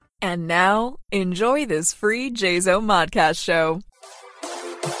And now, enjoy this free JZO Modcast show.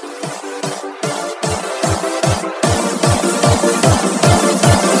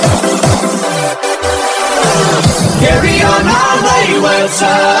 Carry on my wayward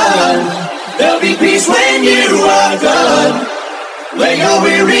son. There'll be peace when you are done. Lay your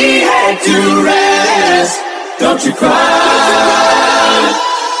weary head to rest. Don't you cry.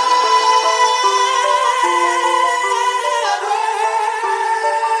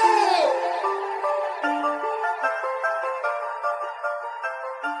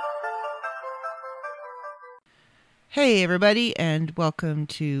 Hey everybody, and welcome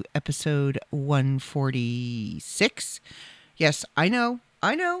to episode 146. Yes, I know.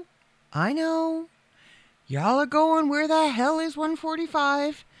 Y'all are going, where the hell is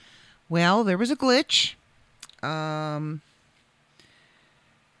 145? Well, there was a glitch. I'm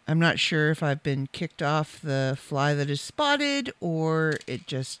not sure if I've been kicked off the fly that is spotted, or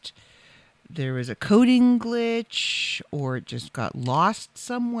there was a coding glitch, or it just got lost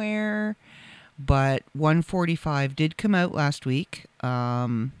somewhere. But 145 did come out last week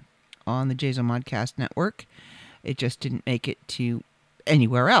on the JZO Modcast Network. It just didn't make it to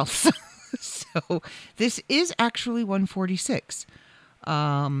anywhere else. So this is actually 146.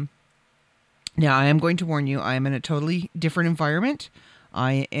 Now, I am going to warn you, I am in a totally different environment.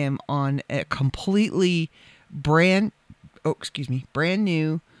 I am on a completely brand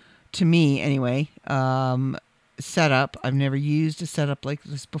new, to me anyway, setup. I've never used a setup like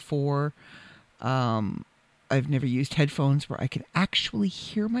this before. I've never used headphones where I can actually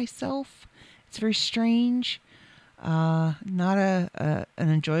hear myself. It's very strange. Not an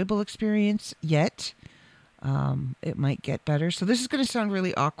enjoyable experience yet. It might get better. So this is going to sound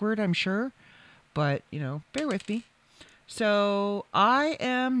really awkward, I'm sure. But, bear with me. So I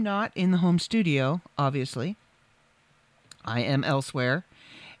am not in the home studio, obviously. I am elsewhere.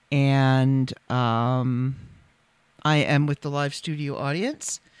 And I am with the live studio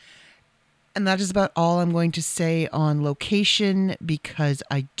audience. And that is about all I'm going to say on location, because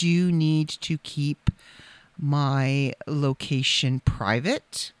I do need to keep my location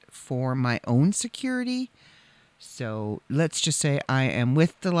private for my own security. So let's just say I am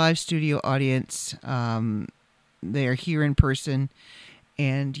with the live studio audience. They are here in person,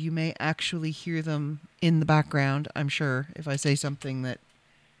 and you may actually hear them in the background, I'm sure, if I say something that...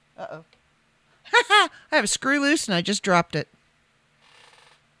 Uh-oh. I have a screw loose and I just dropped it.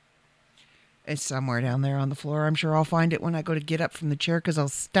 It's somewhere down there on the floor. I'm sure I'll find it when I go to get up from the chair, because I'll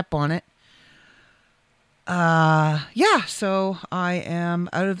step on it. So I am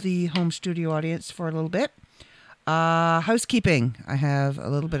out of the home studio audience for a little bit. Housekeeping. I have a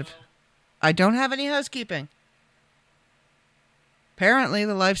little bit of... I don't have any housekeeping. Apparently,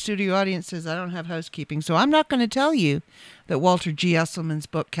 the live studio audience says I don't have housekeeping, so I'm not going to tell you that Walter G. Esselman's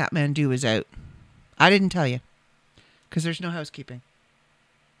book, Kathmandu, is out. I didn't tell you, because there's no housekeeping.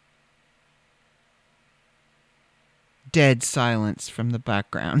 Dead silence from the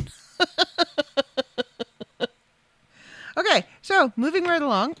background. Okay, so moving right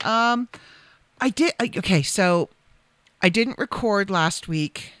along. I didn't record last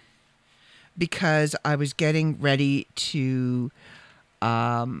week because I was getting ready to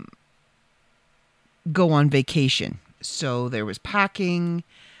go on vacation. So there was packing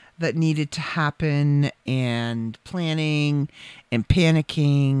that needed to happen, and planning and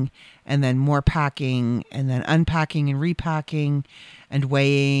panicking, and then more packing, and then unpacking and repacking and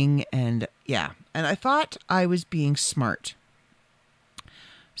weighing, and yeah. And I thought I was being smart.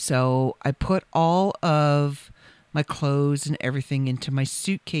 So I put all of my clothes and everything into my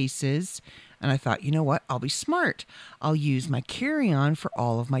suitcases, and I thought, you know what? I'll be smart. I'll use my carry-on for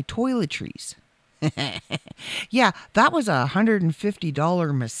all of my toiletries. Yeah, that was a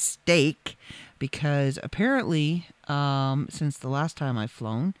 $150 mistake, because apparently, since the last time I've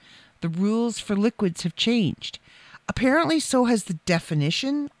flown, the rules for liquids have changed. Apparently, so has the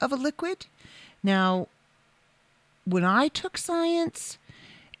definition of a liquid. Now, when I took science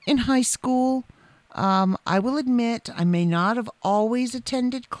in high school, I will admit I may not have always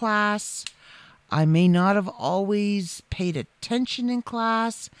attended class. I may not have always paid attention in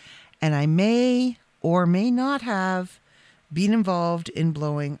class. And I may or may not have been involved in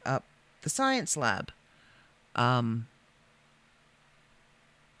blowing up the science lab.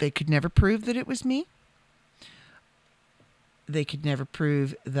 They could never prove that it was me. They could never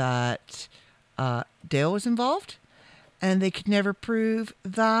prove that Dale was involved. And they could never prove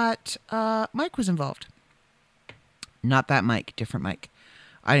that Mike was involved. Not that Mike, different Mike.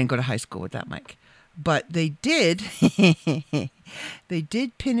 I didn't go to high school with that Mike. But they did, they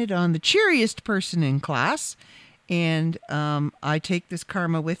did pin it on the cheeriest person in class, And I take this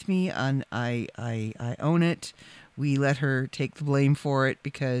karma with me, and I own it. We let her take the blame for it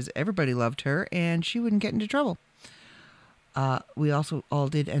because everybody loved her and she wouldn't get into trouble. We also all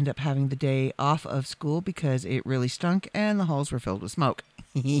did end up having the day off of school because it really stunk and the halls were filled with smoke.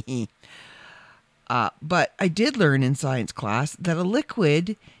 But I did learn in science class that a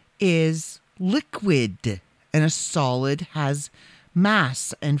liquid is liquid and a solid has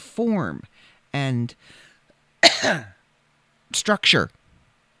mass and form and structure.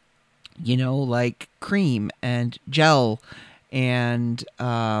 You know, like cream and gel and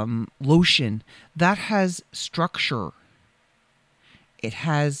lotion. That has structure. It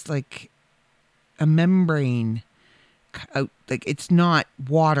has like a membrane. Like it's not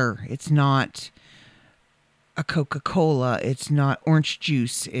water. It's not a Coca-Cola. It's not orange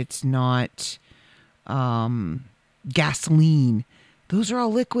juice. It's not gasoline. Those are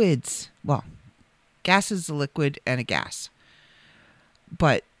all liquids. Well, gas is a liquid and a gas.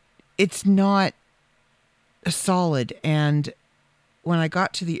 But it's not a solid. And when I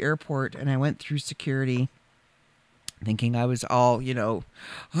got to the airport and I went through security thinking I was all,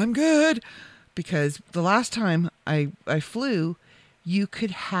 I'm good. Because the last time I flew, you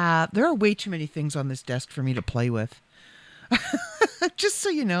could have... There are way too many things on this desk for me to play with. Just so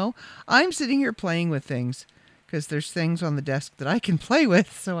you know, I'm sitting here playing with things because there's things on the desk that I can play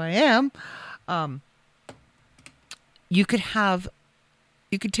with. So I am. You could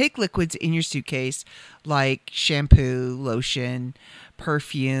take liquids in your suitcase like shampoo, lotion,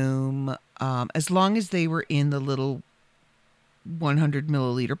 perfume, as long as they were in the little 100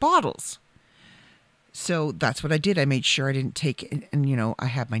 milliliter bottles. So that's what I did. I made sure I didn't take, and I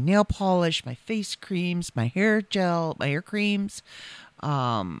had my nail polish, my face creams, my hair gel, my hair creams,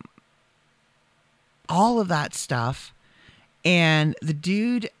 all of that stuff. And the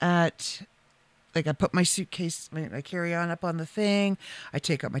dude at... Like I put my suitcase, my carry-on up on the thing. I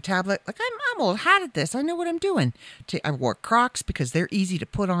take out my tablet. Like I'm old hat at this. I know what I'm doing. I wore Crocs because they're easy to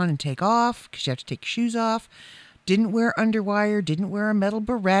put on and take off because you have to take your shoes off. Didn't wear underwire. Didn't wear a metal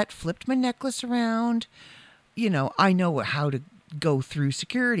barrette. Flipped my necklace around. I know how to go through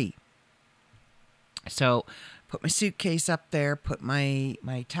security. So put my suitcase up there. Put my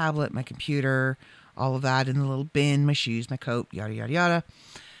tablet, my computer, all of that in the little bin. My shoes, my coat, yada, yada, yada.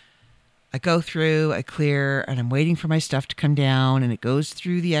 I go through, I clear, and I'm waiting for my stuff to come down, and it goes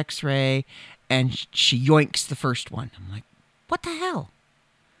through the x-ray, and she yoinks the first one. I'm like, what the hell?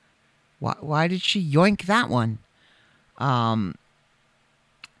 Why did she yoink that one? And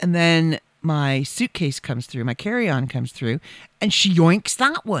then my suitcase comes through, my carry-on comes through, and she yoinks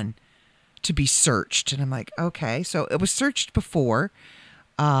that one to be searched. And I'm like, okay, so it was searched before.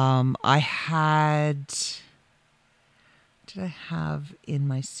 I had... Did I have in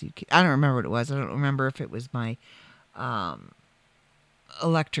my suitcase? I don't remember what it was. I don't remember if it was my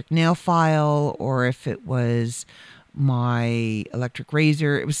electric nail file or if it was my electric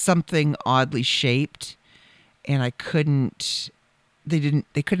razor. It was something oddly shaped, and they couldn't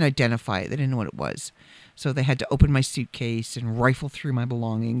identify it. They didn't know what it was. So they had to open my suitcase and rifle through my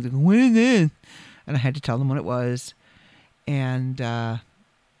belongings. And go, what is this? And I had to tell them what it was. And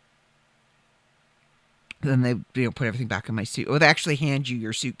then they put everything back in my suit. Or they actually hand you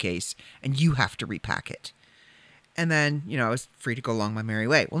your suitcase and you have to repack it. And then, I was free to go along my merry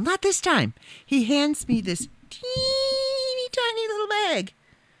way. Well, not this time. He hands me this teeny tiny little bag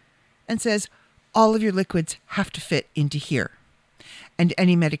and says, all of your liquids have to fit into here. And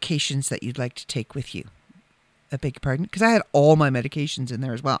any medications that you'd like to take with you. I beg your pardon? Because I had all my medications in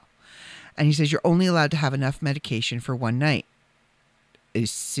there as well. And he says, you're only allowed to have enough medication for one night.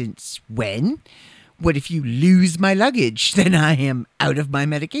 Since when? What if you lose my luggage? Then I am out of my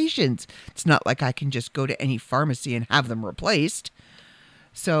medications. It's not like I can just go to any pharmacy and have them replaced.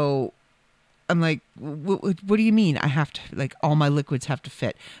 So I'm like, what do you mean? I have to, all my liquids have to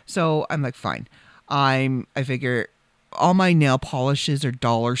fit. So I'm like, fine. I figure all my nail polishes are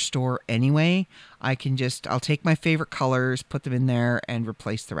dollar store anyway. I'll take my favorite colors, put them in there, and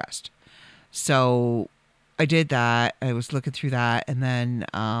replace the rest. So I did that. I was looking through that, and then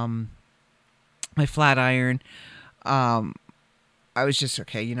my flat iron. I was just,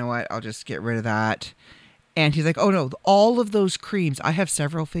 okay, you know what? I'll just get rid of that. And he's like, oh no, all of those creams. I have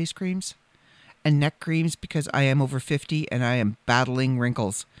several face creams and neck creams because I am over 50 and I am battling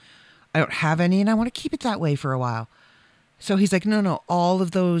wrinkles. I don't have any and I want to keep it that way for a while. So he's like, no, all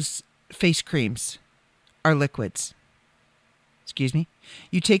of those face creams are liquids. Excuse me?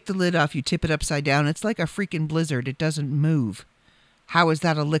 You take the lid off, you tip it upside down. It's like a freaking blizzard. It doesn't move. How is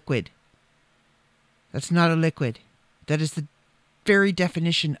that a liquid? That's not a liquid. That is the very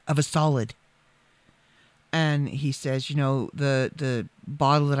definition of a solid. And he says, the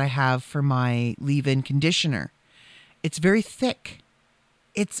bottle that I have for my leave-in conditioner, it's very thick.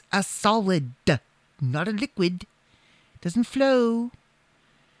 It's a solid, not a liquid. It doesn't flow.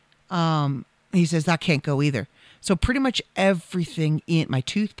 He says that can't go either. So pretty much everything in my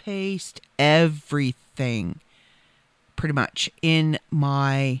toothpaste, everything pretty much in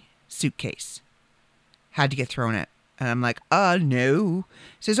my suitcase had to get thrown out. And I'm like, no.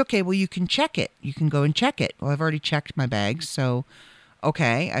 He says, okay, well, you can check it. You can go and check it. Well, I've already checked my bags. So,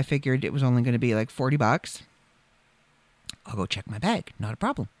 okay, I figured it was only going to be like $40. I'll go check my bag. Not a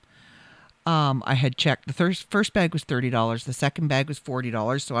problem. I had checked. The first bag was $30. The second bag was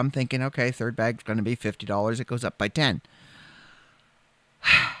 $40. So I'm thinking, okay, third bag's going to be $50. It goes up by 10.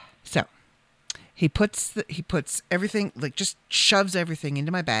 So he puts everything, like just shoves everything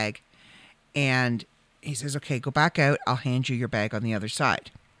into my bag, and he says, okay, go back out. I'll hand you your bag on the other side.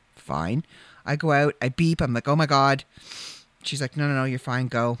 Fine. I go out. I beep. I'm like, oh my God. She's like, no, you're fine.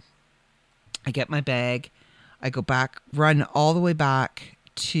 Go. I get my bag. I go back, run all the way back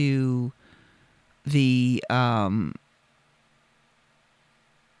to the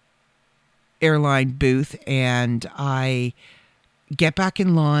airline booth, and I get back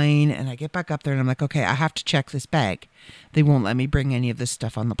in line, and I get back up there, and I'm like, okay, I have to check this bag. They won't let me bring any of this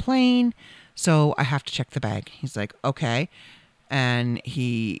stuff on the plane, so I have to check the bag. He's like, okay. And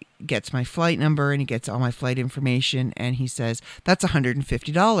he gets my flight number, and he gets all my flight information, and he says, that's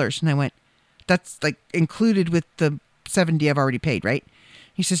 $150. And I went, that's like included with the $70 I've already paid, right?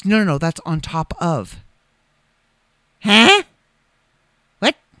 He says, no, that's on top of. Huh?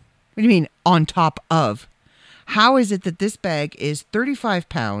 What? What do you mean on top of? How is it that this bag is 35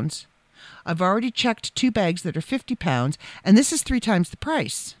 pounds? I've already checked 2 bags that are 50 pounds, and this is 3 times the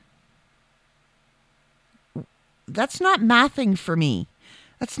price. That's not mathing for me.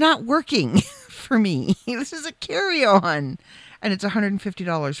 That's not working for me. This is a carry-on, and it's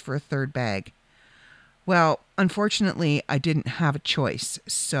 $150 for a third bag. Well, unfortunately, I didn't have a choice,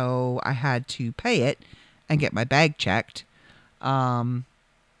 so I had to pay it and get my bag checked. And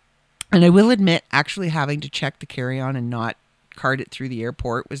I will admit, actually having to check the carry-on and not cart it through the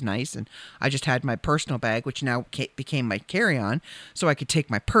airport was nice. And I just had my personal bag, which now became my carry-on, so I could take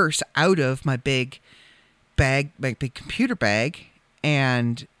my purse out of my big bag, my big computer bag,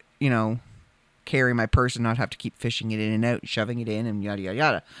 and, carry my purse and not have to keep fishing it in and out, shoving it in, and yada, yada,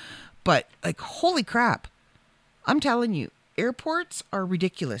 yada. But, like, holy crap. I'm telling you, airports are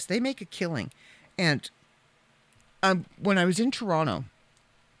ridiculous. They make a killing. And when I was in Toronto,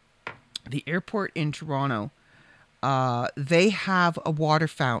 the airport in Toronto, they have a water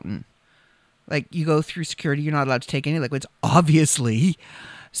fountain. Like, you go through security, you're not allowed to take any liquids, obviously.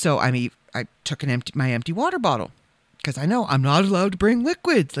 So, I took my empty water bottle, because I know I'm not allowed to bring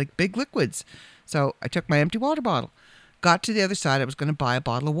liquids, like big liquids. So, I took my empty water bottle. Got to the other side. I was going to buy a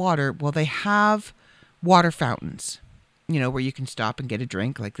bottle of water. Well, they have water fountains, where you can stop and get a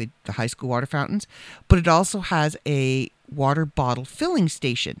drink, like the high school water fountains. But it also has a water bottle filling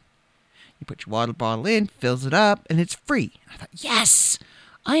station. You put your water bottle in, fills it up, and it's free. I thought, yes,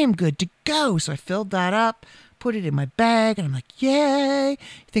 I am good to go. So I filled that up, put it in my bag, and I'm like, yay.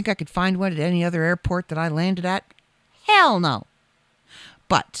 You think I could find one at any other airport that I landed at? Hell no.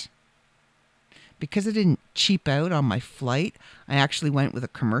 But because I didn't cheap out on my flight, I actually went with a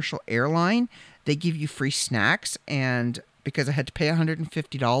commercial airline. They give you free snacks, and because I had to pay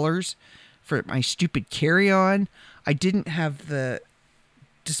 $150 for my stupid carry-on, I didn't have the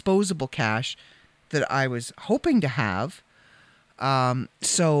disposable cash that I was hoping to have.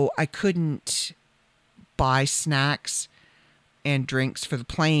 So I couldn't buy snacks and drinks for the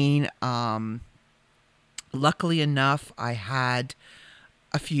plane. Luckily enough, I had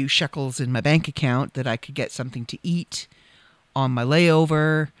a few shekels in my bank account that I could get something to eat on my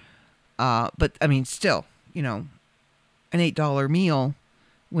layover. But I mean, still, an $8 meal,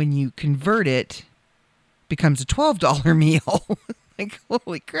 when you convert it, becomes a $12 meal. Like,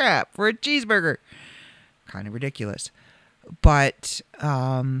 holy crap, for a cheeseburger. Kind of ridiculous. But,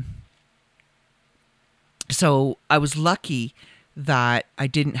 so I was lucky that I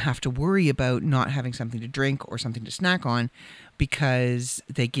didn't have to worry about not having something to drink or something to snack on, because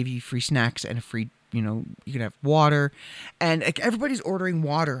they give you free snacks and a free, you can have water, and like, everybody's ordering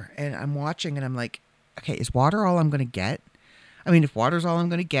water, and I'm watching and I'm like, okay, is water all I'm going to get? I mean, if water's all I'm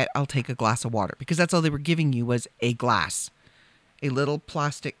going to get, I'll take a glass of water, because that's all they were giving you was a glass, a little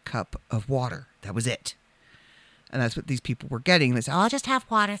plastic cup of water. That was it. And that's what these people were getting. They said, I'll just have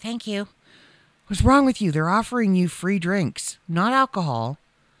water. Thank you. What's wrong with you? They're offering you free drinks, not alcohol.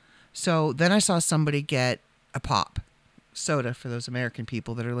 So then I saw somebody get a pop soda, for those American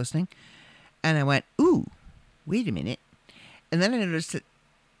people that are listening. And I went, ooh, wait a minute. And then I noticed that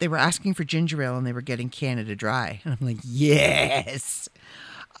they were asking for ginger ale and they were getting Canada Dry. And I'm like, yes.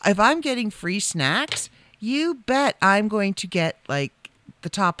 If I'm getting free snacks, you bet I'm going to get like the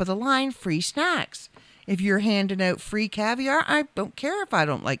top of the line free snacks. If you're handing out free caviar, I don't care if I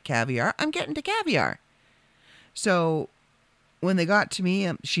don't like caviar. I'm getting to caviar. So when they got to me,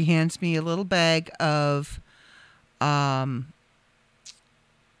 she hands me a little bag of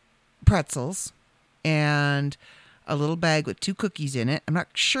pretzels and a little bag with 2 cookies in it. I'm not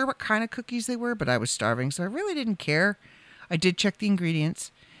sure what kind of cookies they were, but I was starving, so I really didn't care. I did check the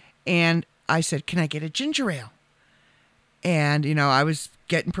ingredients, and I said, can I get a ginger ale? And, I was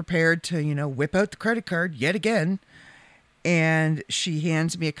getting prepared to, whip out the credit card yet again. And she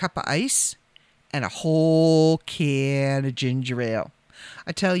hands me a cup of ice and a whole can of ginger ale.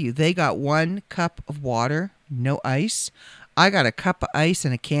 I tell you, they got 1 cup of water, no ice. I got a cup of ice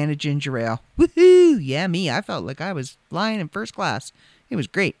and a can of ginger ale. Woohoo! Yeah, me. I felt like I was flying in first class. It was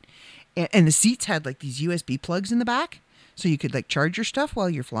great. And the seats had like these USB plugs in the back, so you could like charge your stuff while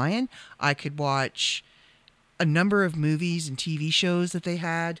you're flying. I could watch a number of movies and TV shows that they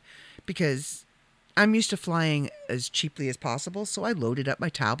had, because I'm used to flying as cheaply as possible. So I loaded up my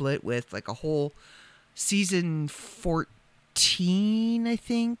tablet with like a whole season 14, I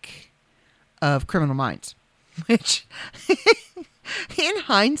think, of Criminal Minds, which in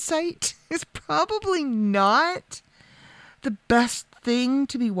hindsight is probably not the best thing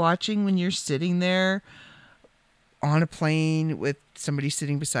to be watching when you're sitting there on a plane with somebody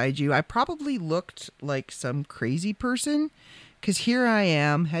sitting beside you. I probably looked like some crazy person, because here I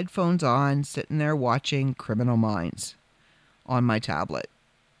am, headphones on, sitting there watching Criminal Minds on my tablet.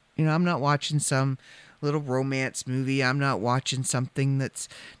 I'm not watching some little romance movie. I'm not watching something that's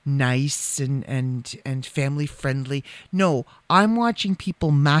nice and family friendly. No, I'm watching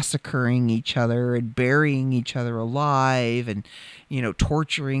people massacring each other and burying each other alive and,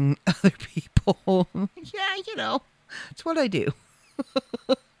 torturing other people. Yeah, it's what I do.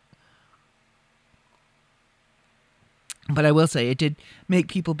 But I will say it did make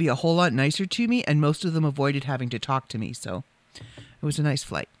people be a whole lot nicer to me, and most of them avoided having to talk to me. So it was a nice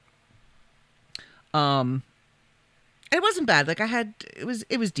flight. It wasn't bad. Like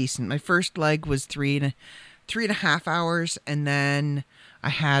it was decent. My first leg was 3.5 hours, and then I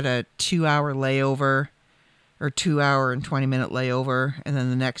had a 2-hour layover, or 2-hour and 20-minute layover, and then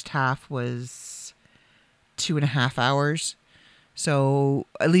the next half was 2.5 hours. So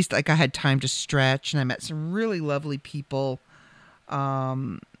at least like I had time to stretch, and I met some really lovely people.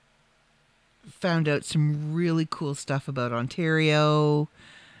 Found out some really cool stuff about Ontario,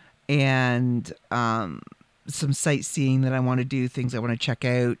 and some sightseeing that I want to do, things I want to check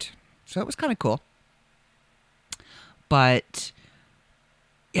out. So it was kind of cool. But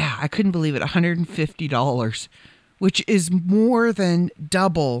yeah, I couldn't believe it. $150, which is more than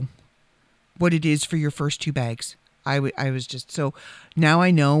double what it is for your first 2 bags. I was just, so now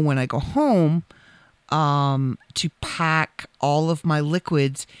I know when I go home to pack all of my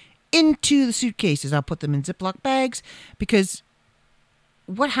liquids into the suitcases. I'll put them in Ziploc bags, because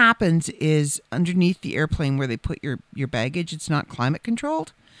what happens is underneath the airplane where they put your baggage, it's not climate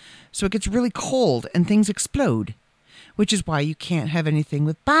controlled. So it gets really cold and things explode, which is why you can't have anything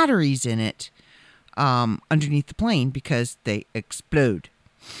with batteries in it underneath the plane, because they explode.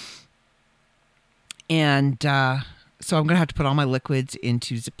 And so I'm going to have to put all my liquids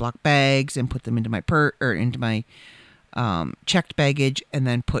into Ziploc bags and put them into my into my checked baggage, and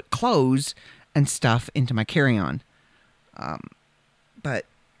then put clothes and stuff into my carry-on. But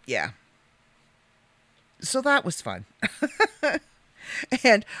yeah, so that was fun.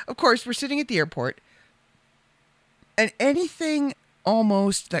 And of course, we're sitting at the airport, and anything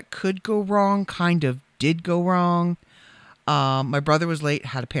almost that could go wrong kind of did go wrong. My brother was late,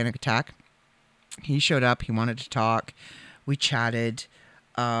 had a panic attack. He showed up. He wanted to talk. We chatted.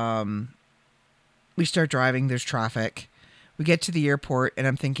 We start driving. There's traffic. We get to the airport, and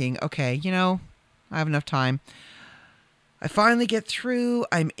I'm thinking, okay, I have enough time. I finally get through.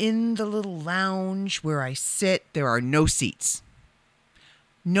 I'm in the little lounge where I sit. There are no seats.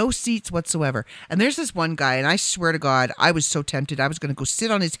 No seats whatsoever. And there's this one guy, and I swear to God, I was so tempted. I was going to go sit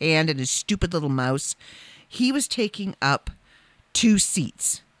on his hand and his stupid little mouse. He was taking up 2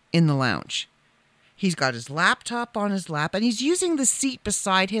 seats in the lounge. He's got his laptop on his lap, and he's using the seat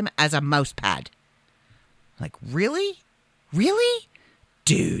beside him as a mouse pad. Like, really? Really?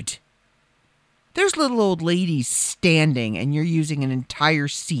 Dude. There's little old ladies standing, and you're using an entire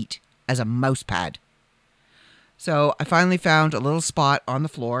seat as a mouse pad. So I finally found a little spot on the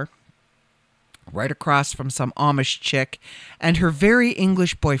floor, right across from some Amish chick and her very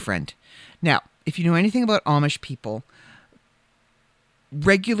English boyfriend. Now, if you know anything about Amish people,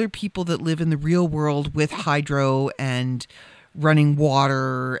 regular people that live in the real world with hydro and running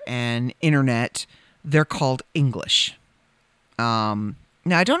water and internet, they're called English.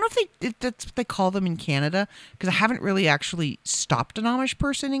 Now, I don't know if that's what they call them in Canada, because I haven't really actually stopped an Amish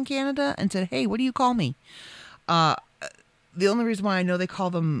person in Canada and said, hey, what do you call me? The only reason why I know they call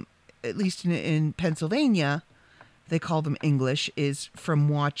them, at least in Pennsylvania, they call them English, is from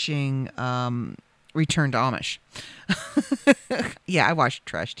watching Return to Amish. Yeah, I watch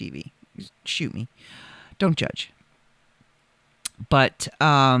trash TV. Shoot me. Don't judge. But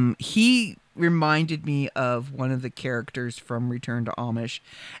he reminded me of one of the characters from Return to Amish,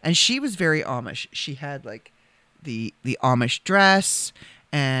 and she was very Amish. She had like the Amish dress,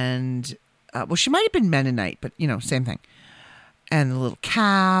 and well, she might have been Mennonite, but you know, same thing. And the little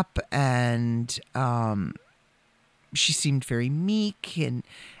cap, and she seemed very meek,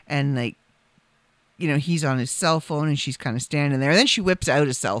 and like, you know, he's on his cell phone, and she's kind of standing there. And then she whips out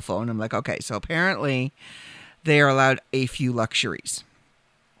a cell phone. I'm like, okay, so apparently they are allowed a few luxuries.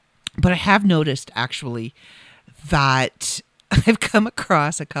 But I have noticed, actually, that I've come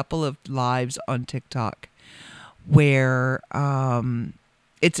across a couple of lives on TikTok where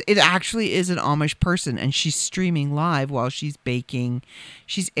it actually is an Amish person, and she's streaming live while she's baking.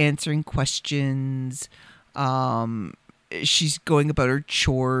 She's answering questions. She's going about her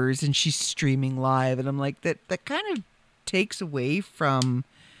chores, and she's streaming live. And I'm like, that kind of takes away from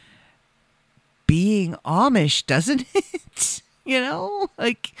being Amish, doesn't it? You know,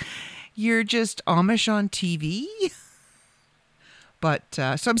 like, you're just Amish on TV. But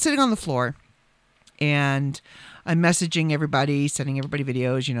so I'm sitting on the floor, and I'm messaging everybody, sending everybody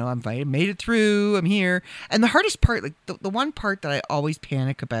videos. You know, I made it through. I'm here. And the hardest part, like the one part that I always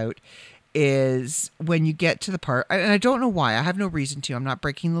panic about, is when you get to the part, and I don't know why. I have no reason to. I'm not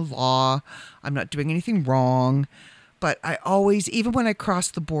breaking the law. I'm not doing anything wrong. But I always, even when I cross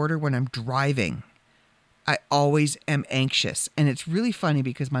the border when I'm driving, I always am anxious. And it's really funny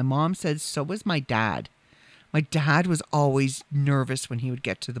because my mom said so was my dad. My dad was always nervous when he would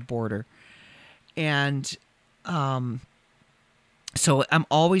get to the border. And so I'm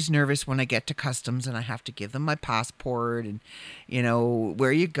always nervous when I get to customs and I have to give them my passport and, you know, where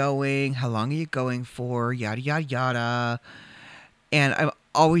are you going? How long are you going for? Yada, yada, yada. And I'm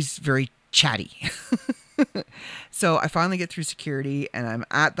always very chatty. So I finally get through security, and I'm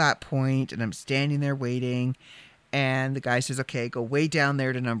at that point, and I'm standing there waiting, and the guy says, okay, go way down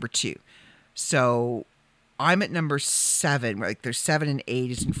there to number 2. So I'm at number 7, like there's 7 and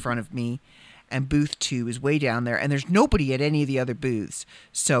 8 is in front of me, and booth 2 is way down there, and there's nobody at any of the other booths.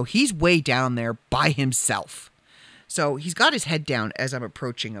 So he's way down there by himself. So he's got his head down as I'm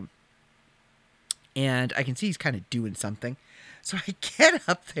approaching him, and I can see he's kind of doing something. So I get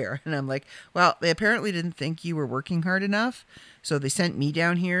up there, and I'm like, well, they apparently didn't think you were working hard enough, so they sent me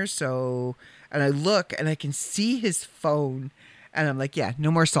down here. So, and I look, and I can see his phone, and I'm like, yeah, no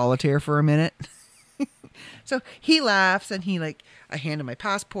more solitaire for a minute. So he laughs, and I hand him my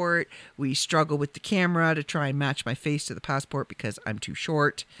passport. We struggle with the camera to try and match my face to the passport because I'm too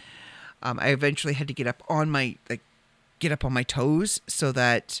short. I eventually had to get up on my toes so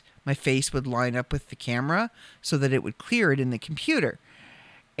that my face would line up with the camera so that it would clear it in the computer.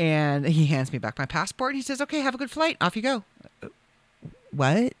 And he hands me back my passport. He says, okay, have a good flight. Off you go.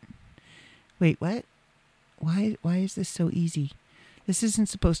 What? Wait, what? Why is this so easy? This isn't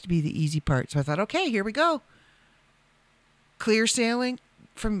supposed to be the easy part. So I thought, okay, here we go. Clear sailing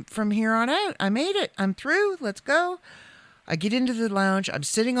from here on out. I made it. I'm through. Let's go. I get into the lounge. I'm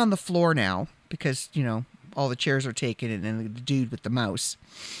sitting on the floor now because, you know, all the chairs are taken and the dude with the mouse.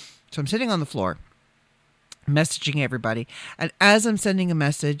 So I'm sitting on the floor, messaging everybody. And as I'm sending a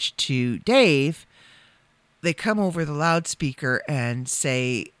message to Dave, they come over the loudspeaker and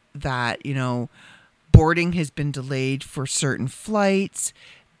say that, you know, boarding has been delayed for certain flights,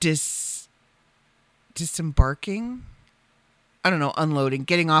 disembarking, I don't know, unloading,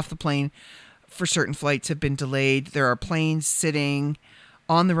 getting off the plane for certain flights have been delayed. There are planes sitting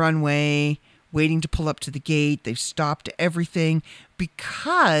on the runway waiting to pull up to the gate. They've stopped everything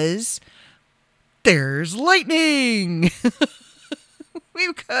because there's lightning.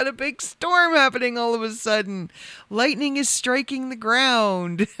 We've got a big storm happening all of a sudden. Lightning is striking the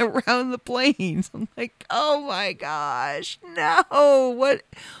ground around the planes. I'm like, oh my gosh, no. What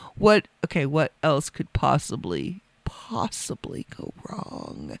else could possibly go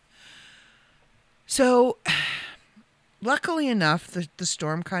wrong? So luckily enough, the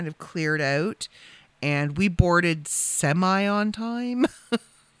storm kind of cleared out and we boarded semi on time.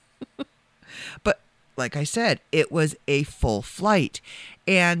 But like I said, it was a full flight.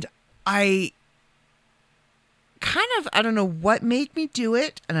 And I I don't know what made me do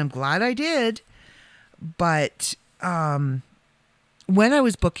it, and I'm glad I did. But when I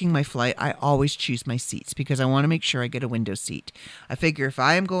was booking my flight, I always choose my seats because I want to make sure I get a window seat. I figure if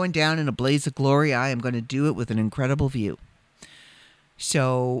I am going down in a blaze of glory, I am going to do it with an incredible view.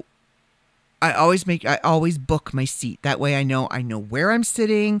 So I always book my seat. That way I know where I'm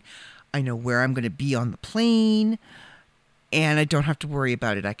sitting, I know where I'm going to be on the plane, and I don't have to worry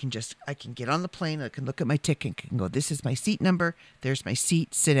about it. I can get on the plane, I can look at my ticket, I can go, this is my seat number, there's my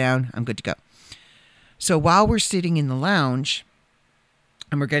seat, sit down, I'm good to go. So while we're sitting in the lounge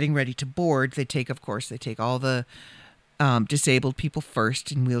and we're getting ready to board, they take all the disabled people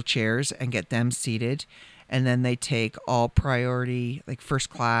first in wheelchairs and get them seated. And then they take all priority, like first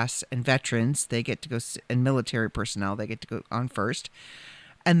class and veterans, they get to go, and military personnel, they get to go on first.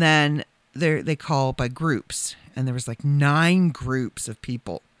 And then they call by groups. And there was like 9 groups of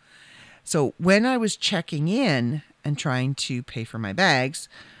people. So when I was checking in and trying to pay for my bags,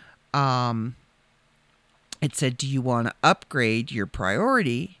 it said, do you want to upgrade your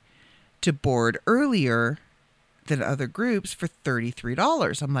priority to board earlier than other groups for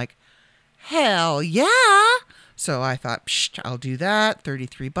 $33? I'm like, hell yeah. So I thought, I'll do that.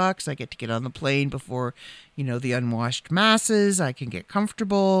 $33. I get to get on the plane before, the unwashed masses. I can get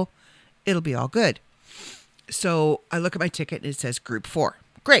comfortable. It'll be all good. So I look at my ticket and it says group 4.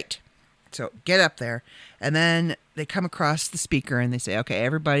 Great. So get up there. And then they come across the speaker and they say, okay,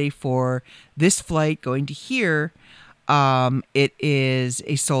 everybody, for this flight going to here, it is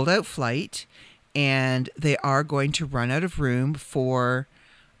a sold out flight and they are going to run out of room for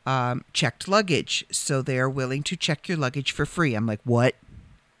checked luggage. So they are willing to check your luggage for free. I'm like, what?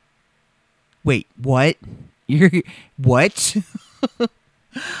 Wait, what? What?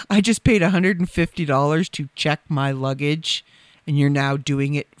 I just paid $150 to check my luggage and you're now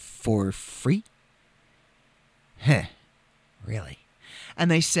doing it for free? Huh. Really?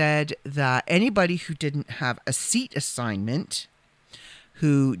 And they said that anybody who didn't have a seat assignment,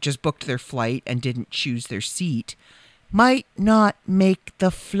 who just booked their flight and didn't choose their seat, might not make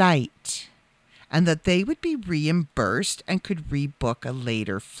the flight, and that they would be reimbursed and could rebook a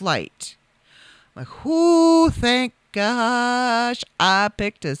later flight. I'm like, whoo, thank gosh, I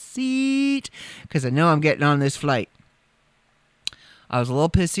picked a seat because I know I'm getting on this flight. I was a little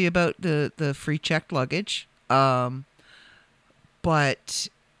pissy about the free checked luggage. But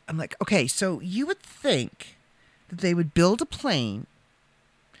I'm like, okay, so you would think that they would build a plane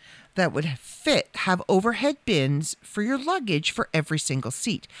that would have overhead bins for your luggage for every single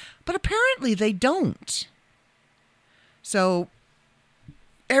seat. But apparently they don't. So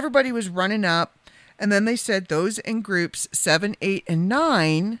everybody was running up, and then they said those in groups 7, 8, and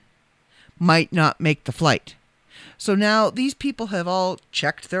 9 might not make the flight. So now these people have all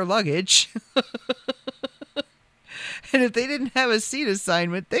checked their luggage. And if they didn't have a seat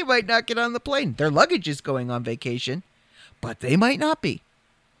assignment, they might not get on the plane. Their luggage is going on vacation, but they might not be.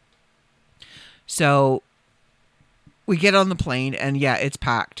 So we get on the plane and yeah, it's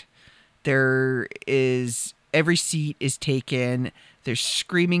packed. Every seat is taken. There's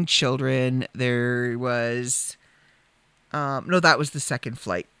screaming children. There was, no, that was the second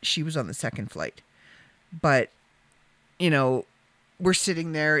flight. She was on the second flight. But, we're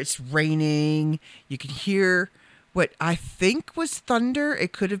sitting there. It's raining. You can hear what I think was thunder.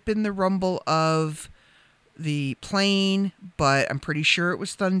 It could have been the rumble of the plane, but I'm pretty sure it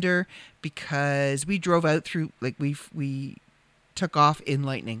was thunder because we drove out through, we took off in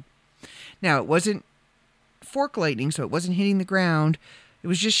lightning. Now, it wasn't fork lightning, so it wasn't hitting the ground. It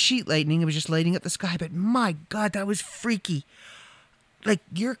was just sheet lightning. It was just lighting up the sky, but my God, that was freaky. Like,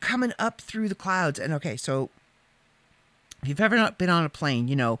 you're coming up through the clouds. And okay, so if you've ever not been on a plane,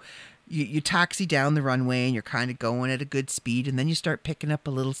 you taxi down the runway and you're kind of going at a good speed, and then you start picking up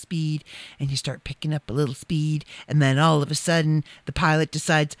a little speed and you start picking up a little speed, and then all of a sudden the pilot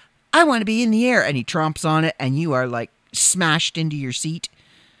decides, I want to be in the air, and he tromps on it and you are like smashed into your seat,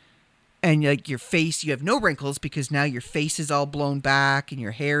 and like your face, you have no wrinkles because now your face is all blown back and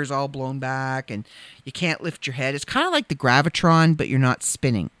your hair is all blown back and you can't lift your head. It's kind of like the gravitron, but you're not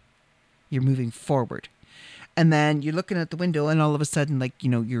spinning. You're moving forward. And then you're looking at the window and all of a sudden, like,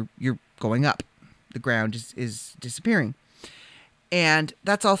 you're going up. The ground is disappearing. And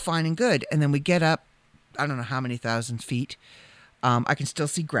that's all fine and good. And then we get up, I don't know how many thousand feet. I can still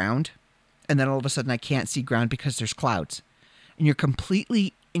see ground. And then all of a sudden I can't see ground because there's clouds. And you're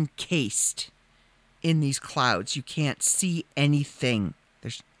completely encased in these clouds. You can't see anything.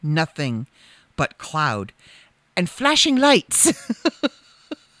 There's nothing but cloud and flashing lights.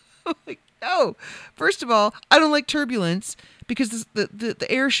 Like, No. First of all, I don't like turbulence because the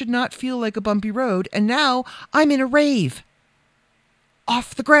air should not feel like a bumpy road. And now I'm in a rave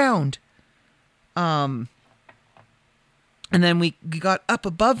off the ground. And then we got up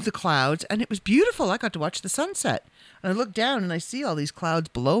above the clouds and it was beautiful. I got to watch the sunset. And I look down and I see all these clouds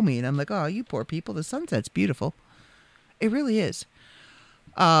below me. And I'm like, oh, you poor people. The sunset's beautiful. It really is.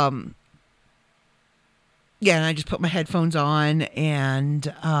 Yeah, and I just put my headphones on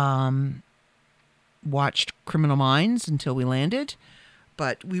and watched Criminal Minds until we landed.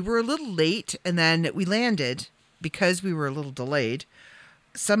 But we were a little late, and then we landed because we were a little delayed.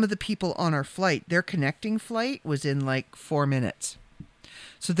 Some of the people on our flight, their connecting flight was in like 4 minutes.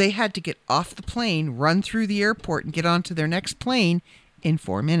 So they had to get off the plane, run through the airport, and get onto their next plane in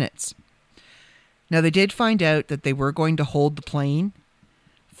 4 minutes. Now, they did find out that they were going to hold the plane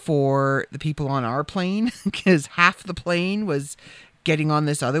for the people on our plane because half the plane was getting on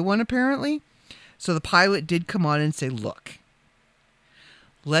this other one apparently. So the pilot did come on and say, look,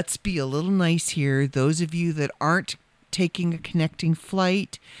 let's be a little nice here. Those of you that aren't taking a connecting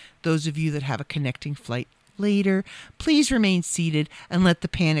flight, those of you that have a connecting flight later, please remain seated and let the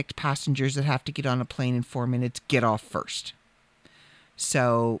panicked passengers that have to get on a plane in 4 minutes get off first.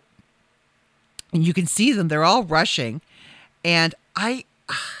 So, and you can see them, they're all rushing. And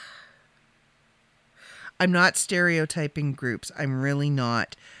I'm not stereotyping groups. I'm really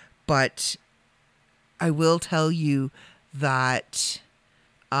not. But I will tell you that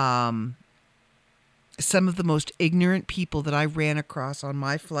some of the most ignorant people that I ran across on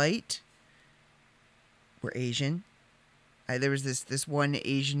my flight were Asian. There was this one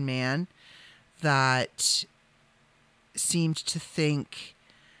Asian man that seemed to think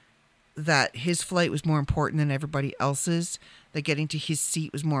that his flight was more important than everybody else's, that getting to his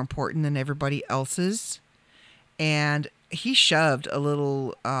seat was more important than everybody else's. And he shoved a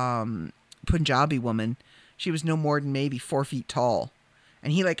little Punjabi woman. She was no more than maybe 4 feet tall.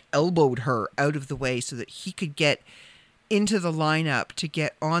 And he like elbowed her out of the way so that he could get into the lineup to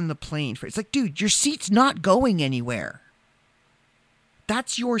get on the plane. It's like, dude, your seat's not going anywhere.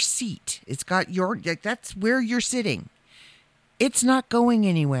 That's your seat. It's got that's where you're sitting. It's not going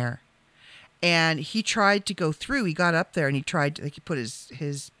anywhere. And he tried to go through. He got up there and he put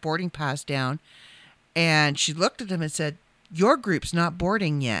his boarding pass down. And she looked at him and said, your group's not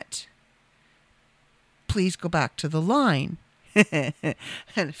boarding yet. Please go back to the line. And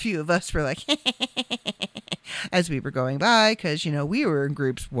a few of us were like, as we were going by, because, we were in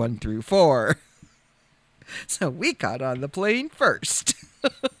groups 1 through 4. So we got on the plane first.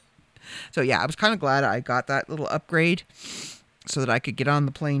 So yeah, I was kind of glad I got that little upgrade so that I could get on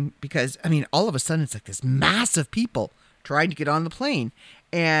the plane because, all of a sudden it's like this mass of people trying to get on the plane.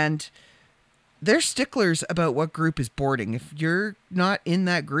 And they're sticklers about what group is boarding. If you're not in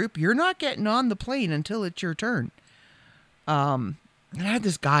that group, you're not getting on the plane until it's your turn. And I had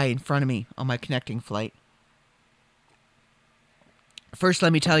this guy in front of me on my connecting flight. First,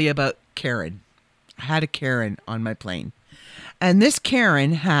 let me tell you about Karen. I had a Karen on my plane. And this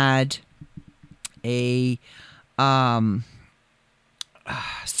Karen had a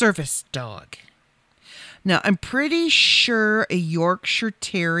service dog. Now, I'm pretty sure a Yorkshire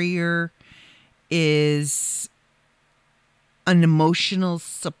Terrier is an emotional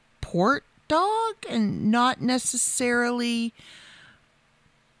support dog and not necessarily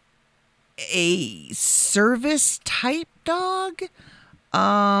a service type dog.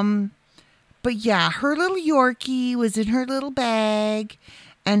 But yeah, her little Yorkie was in her little bag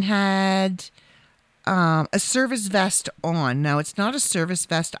and had a service vest on. Now, it's not a service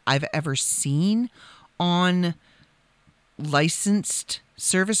vest I've ever seen on licensed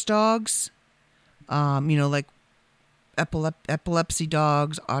service dogs. Like epilepsy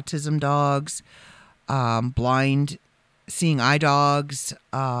dogs, autism dogs, blind seeing eye dogs,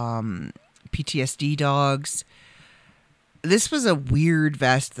 PTSD dogs. This was a weird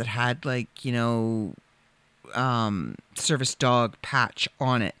vest that had service dog patch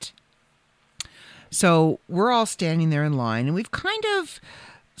on it. So we're all standing there in line and we've kind of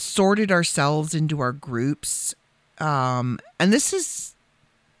sorted ourselves into our groups. And this is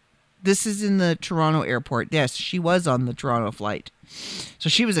in the Toronto airport. Yes, she was on the Toronto flight. So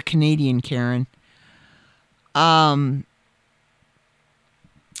she was a Canadian Karen.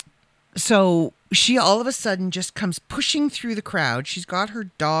 So she all of a sudden just comes pushing through the crowd. She's got her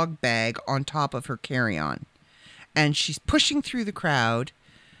dog bag on top of her carry-on. And she's pushing through the crowd.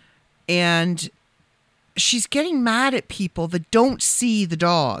 And she's getting mad at people that don't see the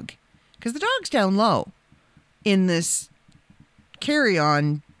dog. Because the dog's down low in this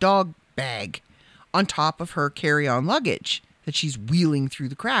carry-on dog bag on top of her carry-on luggage that she's wheeling through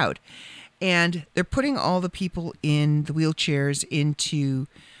the crowd. And they're putting all the people in the wheelchairs into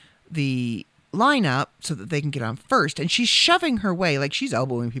the lineup so that they can get on first. And she's shoving her way, like she's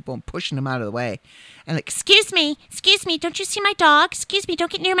elbowing people and pushing them out of the way. And like, excuse me, don't you see my dog? Excuse me,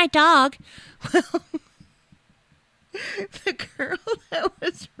 don't get near my dog. Well, the girl that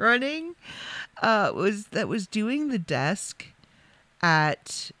was running was doing the desk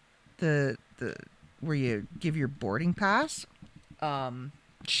at the where you give your boarding pass.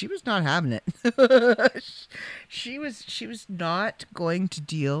 She was not having it. she was not going to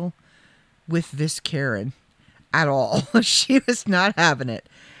deal with this Karen at all. She was not having it.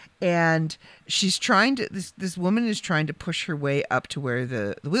 And she's trying to, this woman is trying to push her way up to where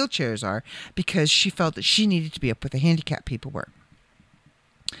the wheelchairs are because she felt that she needed to be up where the handicapped people were.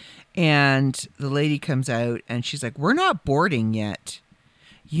 And the lady comes out and she's like, we're not boarding yet.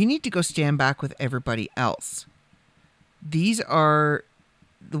 You need to go stand back with everybody else. These are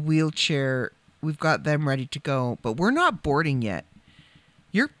the wheelchair. We've got them ready to go, but we're not boarding yet.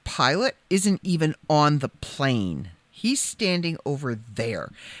 Your pilot isn't even on the plane. He's standing over there.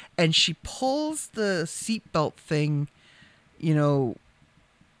 And she pulls the seatbelt thing, you know,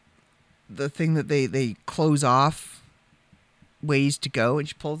 the thing that they close off ways to go. And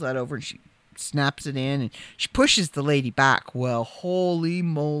she pulls that over and she snaps it in and she pushes the lady back. Well, holy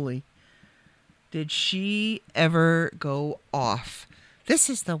moly. Did she ever go off? This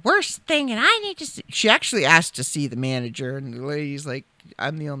is the worst thing and I need to see. She actually asked to see the manager and the lady's like,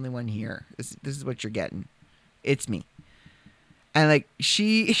 I'm the only one here. This is what you're getting. It's me. And like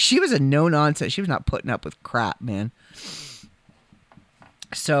she was a no nonsense. She was not putting up with crap, man.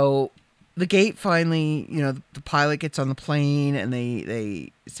 So the gate finally, you know, the pilot gets on the plane and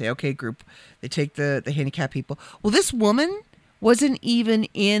they say, okay, group, they take the handicapped people. Well, this woman wasn't even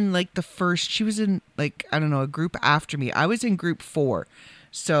in like the first, she was in like, I don't know, a group after me. I was in group 4.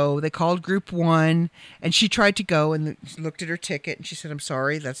 So they called group 1 and she tried to go and looked at her ticket and she said, I'm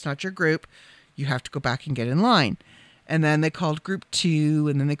sorry, that's not your group. You have to go back and get in line. And then they called group 2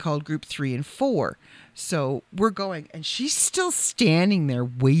 and then they called group 3 and 4. So we're going and she's still standing there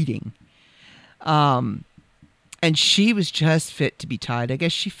waiting. And she was just fit to be tied. I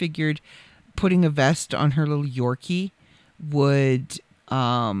guess she figured putting a vest on her little Yorkie would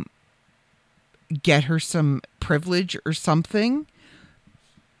get her some privilege or something.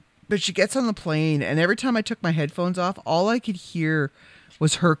 But she gets on the plane, and every time I took my headphones off, all I could hear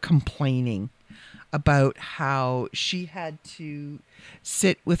was her complaining about how she had to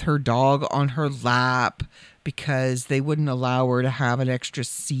sit with her dog on her lap because they wouldn't allow her to have an extra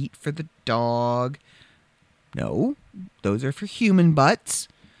seat for the dog. No, those are for human butts.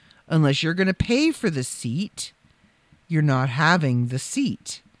 Unless you're going to pay for the seat, you're not having the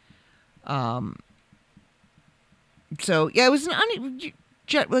seat. So, yeah, it was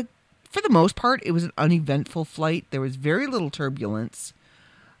for the most part, it was an uneventful flight. There was very little turbulence,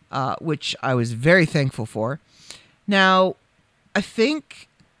 which I was very thankful for. Now, I think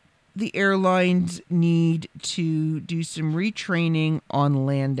the airlines need to do some retraining on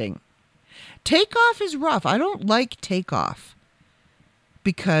landing. Takeoff is rough. I don't like takeoff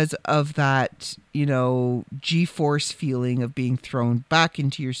because of that, you know, G-force feeling of being thrown back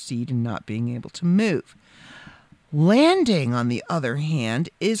into your seat and not being able to move. Landing, on the other hand,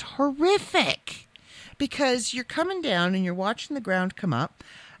 is horrific because you're coming down and you're watching the ground come up.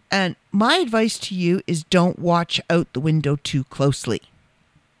 And my advice to you is don't watch out the window too closely.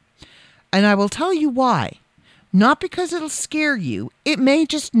 And I will tell you why. Not because it'll scare you. It may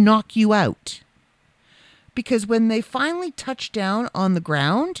just knock you out. Because when they finally touch down on the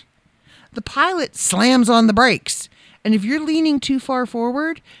ground, the pilot slams on the brakes. And if you're leaning too far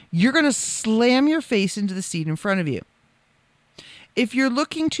forward, you're going to slam your face into the seat in front of you. If you're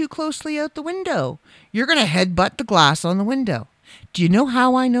looking too closely out the window, you're going to headbutt the glass on the window. Do you know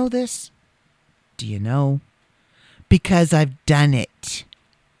how I know this? Do you know? Because I've done it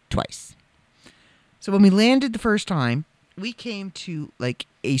twice. So when we landed the first time, we came to like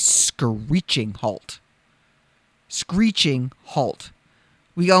a screeching halt.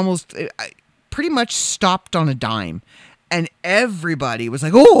 We almost pretty much stopped on a dime. And everybody was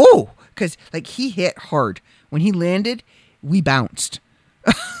like, oh, because like he hit hard. When he landed, we bounced.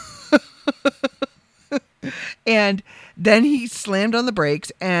 And then he slammed on the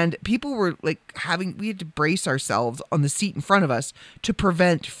brakes and people were like we had to brace ourselves on the seat in front of us to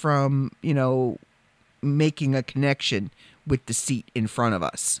prevent from, you know, making a connection with the seat in front of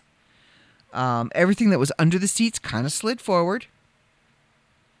us. Everything that was under the seats kind of slid forward.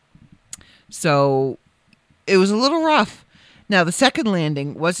 So it was a little rough. Now, the second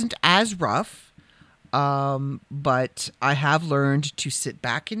landing wasn't as rough. But I have learned to sit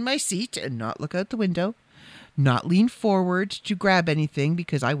back in my seat and not look out the window, not lean forward to grab anything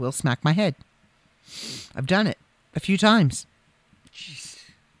because I will smack my head. I've done it a few times. Jeez.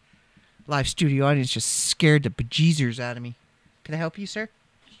 Live studio audience just scared the bejeezers out of me. Can I help you, sir?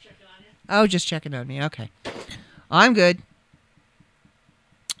 Just checking on you. Oh, just checking on me. Okay. I'm good.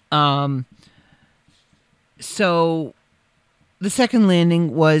 So the second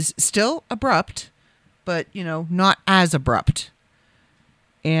landing was still abrupt, but, not as abrupt.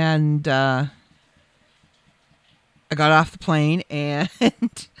 And I got off the plane, and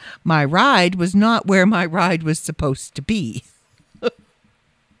my ride was not where my ride was supposed to be.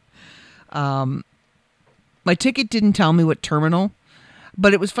 My ticket didn't tell me what terminal,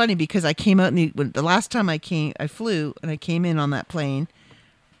 but it was funny because I came out the last time I flew and I came in on that plane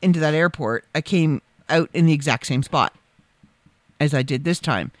into that airport. I came out in the exact same spot as I did this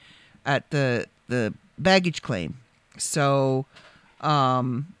time at the baggage claim. So,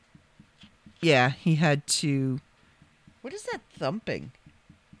 yeah, he had to. What is that thumping?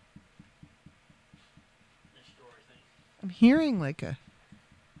 I'm hearing like a.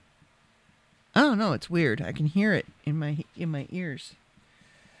 Oh no, it's weird. I can hear it in my ears.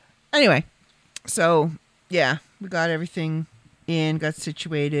 Anyway, so yeah, we got everything in, got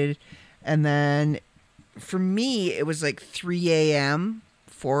situated, and then for me it was like 3 a.m.,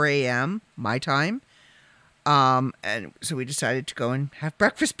 4 a.m. my time. And so we decided to go and have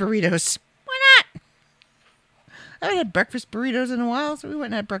breakfast burritos. Why not? I haven't had breakfast burritos in a while, so we went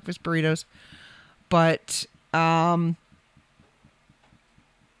and had breakfast burritos. But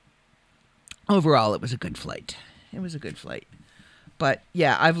overall, it was a good flight. But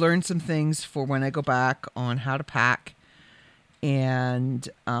yeah, I've learned some things for when I go back on how to pack. And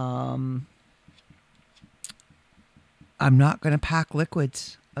I'm not going to pack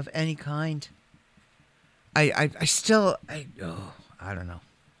liquids of any kind. I don't know.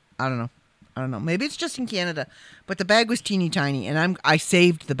 Maybe it's just in Canada, but the bag was teeny tiny, and I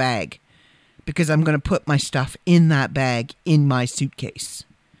saved the bag because I'm going to put my stuff in that bag in my suitcase.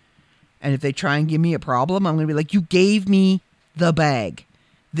 And if they try and give me a problem, I'm going to be like, you gave me the bag.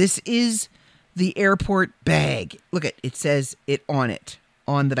 This is the airport bag. Look it says it on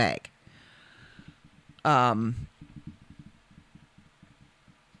the bag.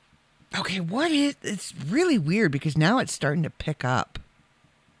 Okay, it's really weird because now it's starting to pick up.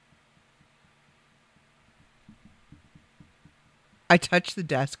 I touch the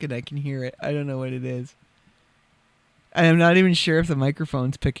desk and I can hear it. I don't know what it is. And I'm not even sure if the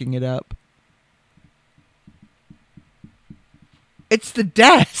microphone's picking it up. It's the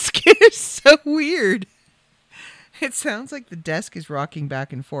desk. It's so weird. It sounds like the desk is rocking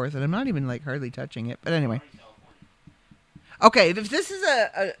back and forth, and I'm not even hardly touching it. But anyway. Okay, if this is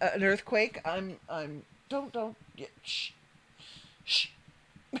an earthquake, I'm don't shh.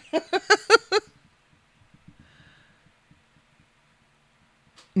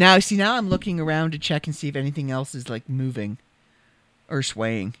 Now I'm looking around to check and see if anything else is moving or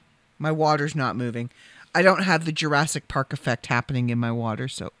swaying. My water's not moving. I don't have the Jurassic Park effect happening in my water,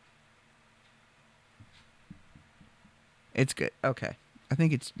 so it's good. Okay. I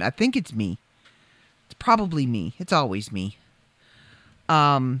think it's me. It's probably me. It's always me.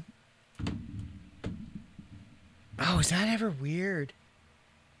 Oh, is that ever weird?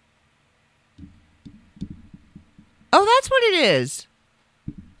 Oh, that's what it is.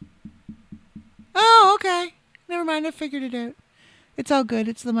 Oh, okay. Never mind. I figured it out. It's all good.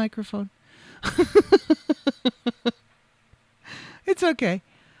 It's the microphone. It's okay.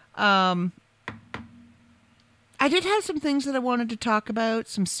 I did have some things that I wanted to talk about,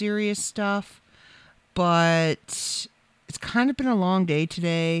 some serious stuff, but it's kind of been a long day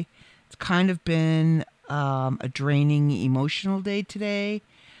today. It's kind of been a draining emotional day today.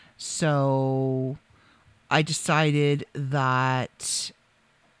 So I decided that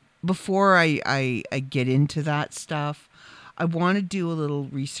before I get into that stuff, I want to do a little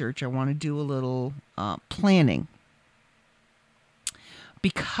research. I want to do a little planning.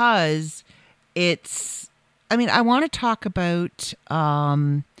 Because I want to talk about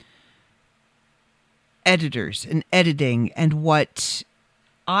editors and editing and what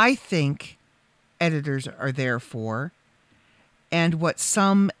I think editors are there for and what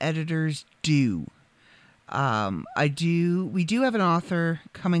some editors do. We do have an author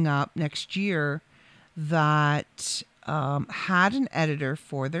coming up next year that had an editor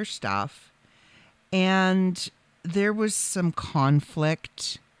for their stuff, and there was some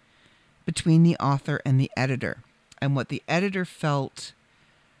conflict between the author and the editor, and what the editor felt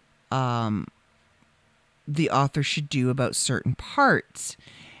the author should do about certain parts.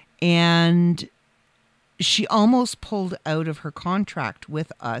 And she almost pulled out of her contract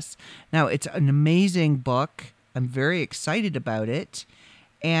with us. Now, it's an amazing book. I'm very excited about it.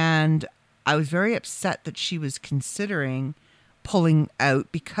 And I was very upset that she was considering pulling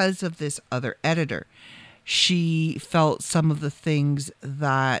out because of this other editor. She felt some of the things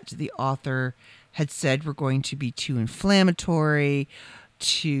that the author had said were going to be too inflammatory,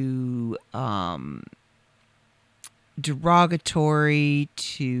 too derogatory,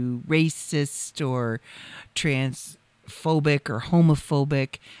 too racist or transphobic or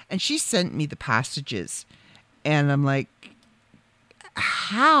homophobic. And she sent me the passages. And I'm like,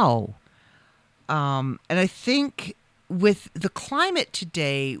 how? And I think with the climate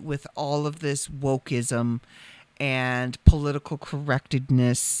today, with all of this wokeism and political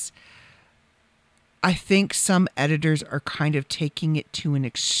correctness, I think some editors are kind of taking it to an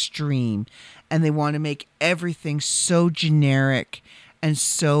extreme, and they want to make everything so generic and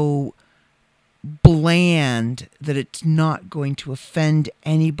so bland that it's not going to offend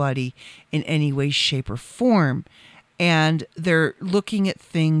anybody in any way, shape, or form. And they're looking at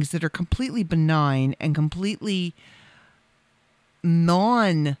things that are completely benign and completely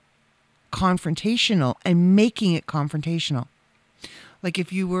non-confrontational and making it confrontational. Like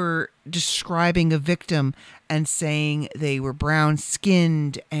if you were describing a victim and saying they were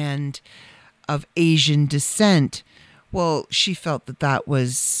brown-skinned and of Asian descent, well, she felt that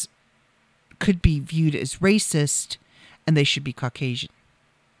could be viewed as racist and they should be Caucasian.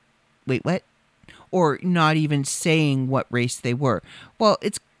 Wait, what? Or not even saying what race they were. Well,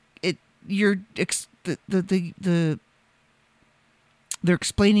 they're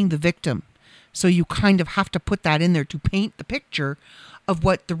explaining the victim. So you kind of have to put that in there to paint the picture of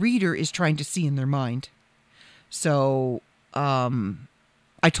what the reader is trying to see in their mind. So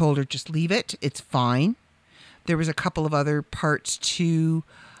I told her, just leave it. It's fine. There was a couple of other parts too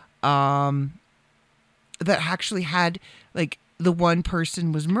that actually had, like, the one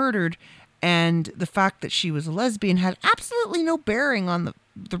person was murdered, and the fact that she was a lesbian had absolutely no bearing on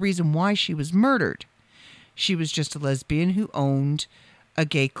the reason why she was murdered. She was just a lesbian who owned a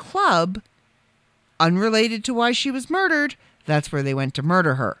gay club, unrelated to why she was murdered. That's where they went to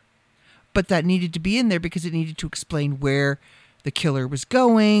murder her. But that needed to be in there because it needed to explain where the killer was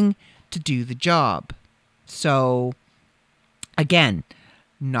going to do the job. So, again,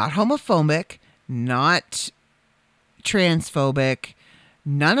 not homophobic, not transphobic,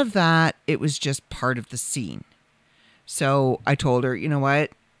 none of that. It was just part of the scene. So I told her, you know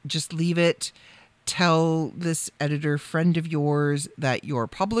what? Just leave it. Tell this editor friend of yours that your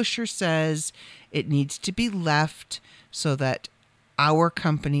publisher says it needs to be left so that our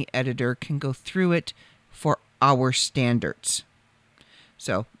company editor can go through it for our standards.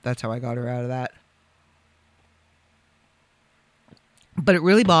 So that's how I got her out of that. But it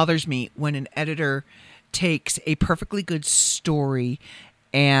really bothers me when an editor takes a perfectly good story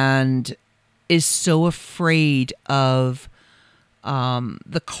and is so afraid of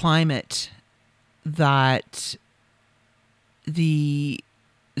the climate that the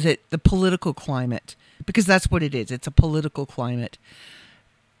political climate, because that's what it is. It's a political climate.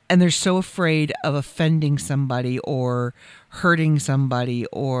 And they're so afraid of offending somebody or hurting somebody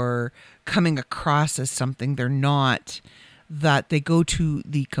or coming across as something they're not, that they go to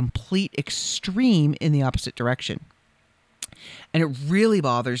the complete extreme in the opposite direction. And it really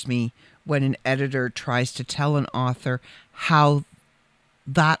bothers me when an editor tries to tell an author how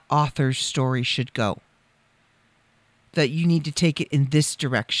that author's story should go. That you need to take it in this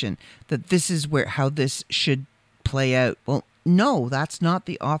direction, that this is how this should play out. Well, no, that's not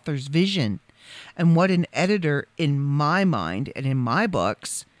the author's vision. And what an editor, in my mind and in my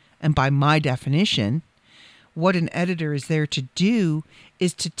books, and by my definition, what an editor is there to do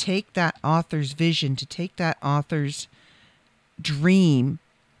is to take that author's vision, to take that author's dream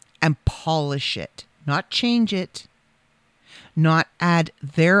and polish it, not change it, not add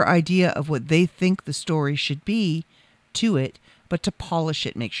their idea of what they think the story should be to it, but to polish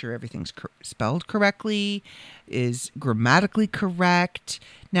it, make sure everything's spelled correctly, is grammatically correct.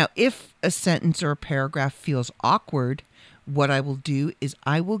 Now, if a sentence or a paragraph feels awkward, what I will do is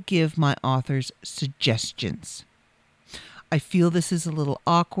I will give my authors suggestions. I feel this is a little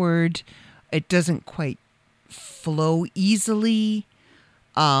awkward. It doesn't quite flow easily.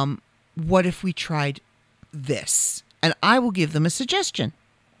 What if we tried this? And I will give them a suggestion.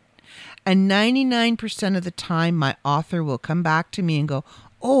 And 99% of the time, my author will come back to me and go,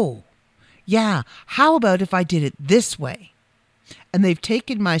 oh, yeah, how about if I did it this way? And they've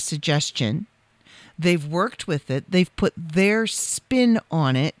taken my suggestion. They've worked with it. They've put their spin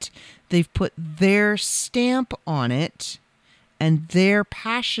on it. They've put their stamp on it and their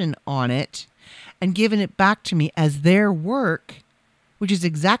passion on it. and given it back to me as their work, which is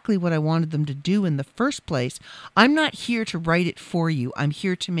exactly what I wanted them to do in the first place. I'm not here to write it for you. I'm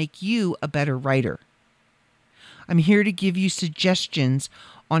here to make you a better writer. I'm here to give you suggestions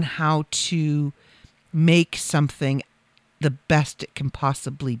on how to make something the best it can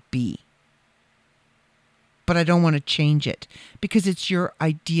possibly be. But I don't want to change it because it's your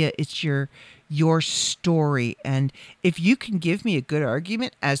idea. It's your story. And if you can give me a good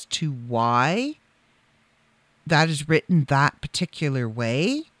argument as to why that is written that particular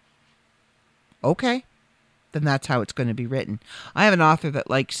way, okay, then that's how it's going to be written. I have an author that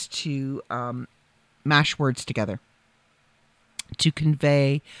likes to mash words together to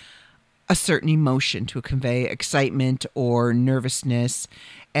convey a certain emotion, to convey excitement or nervousness,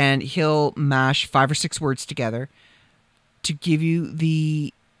 and he'll mash 5 or 6 words together to give you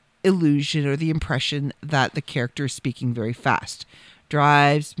the illusion or the impression that the character is speaking very fast.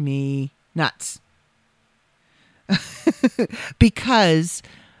 Drives me nuts. Because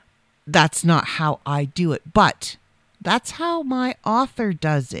that's not how I do it, but that's how my author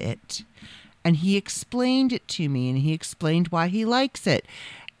does it. And he explained it to me, and he explained why he likes it.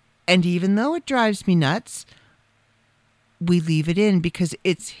 And even though it drives me nuts, we leave it in because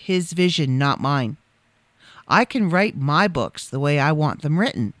it's his vision, not mine. I can write my books the way I want them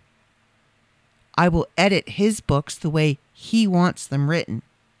written. I will edit his books the way he wants them written.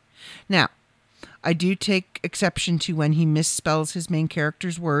 Now, I do take exception to when he misspells his main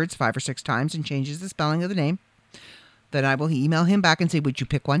character's words 5 or 6 times and changes the spelling of the name. Then I will email him back and say, would you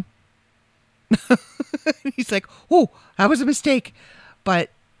pick one? He's like, oh, that was a mistake. But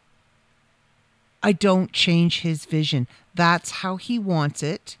I don't change his vision. That's how he wants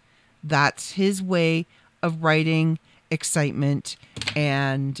it. That's his way of writing excitement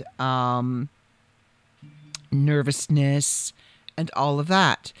and nervousness and all of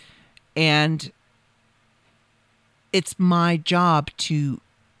that. And it's my job to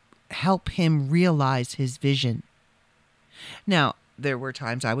help him realize his vision. Now, there were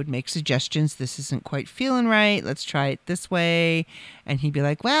times I would make suggestions. This isn't quite feeling right. Let's try it this way. And he'd be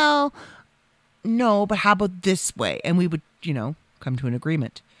like, well, no, but how about this way? And we would, come to an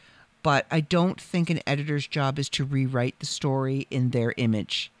agreement. But I don't think an editor's job is to rewrite the story in their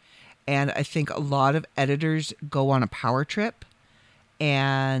image. And I think a lot of editors go on a power trip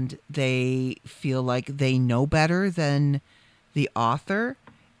and they feel like they know better than the author.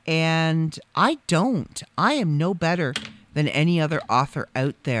 And I don't. I am no better than any other author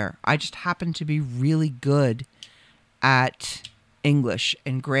out there. I just happen to be really good at English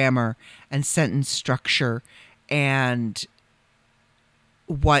and grammar and sentence structure and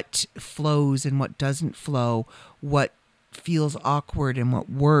what flows and what doesn't flow, what feels awkward and what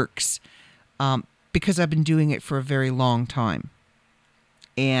works, because I've been doing it for a very long time.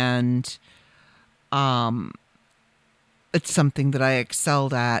 And it's something that I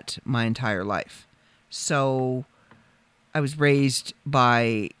excelled at my entire life. So I was raised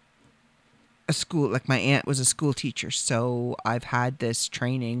by a school, like my aunt was a school teacher. So I've had this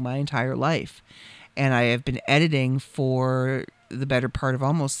training my entire life. And I have been editing for the better part of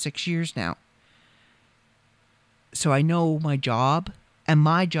almost 6 years now. So I know my job, and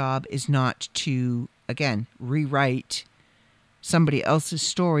my job is not to, again, rewrite somebody else's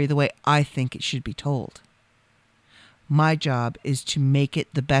story the way I think it should be told. My job is to make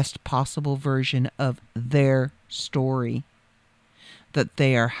it the best possible version of their story that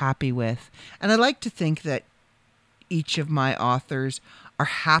they are happy with. And I like to think that each of my authors are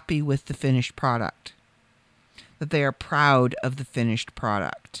happy with the finished product, that they are proud of the finished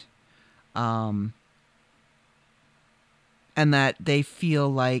product, and that they feel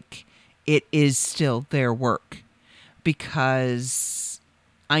like it is still their work. Because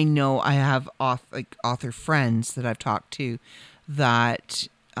I know I have author friends that I've talked to that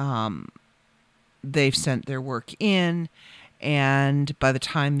they've sent their work in, and by the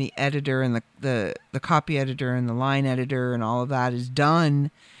time the editor and the copy editor and the line editor and all of that is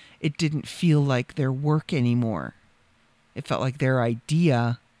done, it didn't feel like their work anymore. It felt like their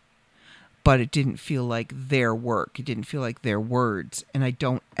idea, but it didn't feel like their work. It didn't feel like their words. And I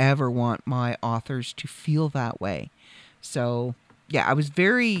don't ever want my authors to feel that way. So, yeah, I was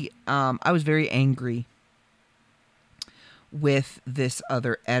very angry with this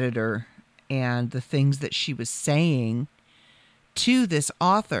other editor and the things that she was saying to this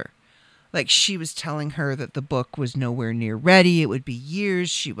author. Like, she was telling her that the book was nowhere near ready. It would be years.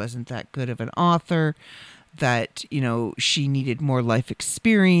 She wasn't that good of an author. That, she needed more life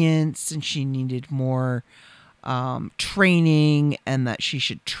experience and she needed more training, and that she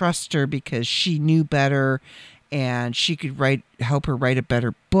should trust her because she knew better and she could help her write a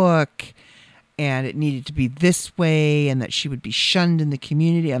better book. and it needed to be this way and that she would be shunned in the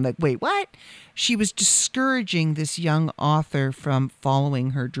community. I'm like, wait, what? She was discouraging this young author from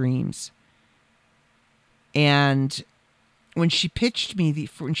following her dreams. And when she first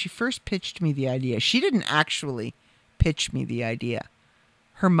pitched me the idea, she didn't actually pitch me the idea.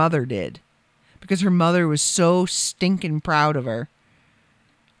 Her mother did, because her mother was so stinking proud of her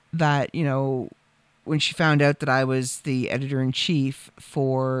that, when she found out that I was the editor-in-chief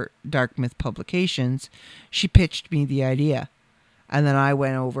for Dark Myth Publications, she pitched me the idea. And then I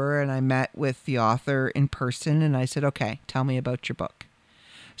went over and I met with the author in person and I said, okay, tell me about your book.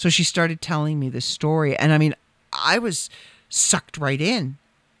 So she started telling me this story. And I mean, I was sucked right in.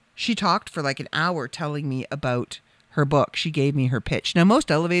 She talked for like an hour telling me about her book. She gave me her pitch. Now, most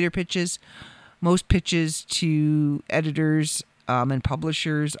pitches to editors and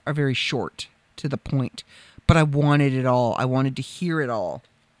publishers are very short, to the point. But I wanted it all. I wanted to hear it all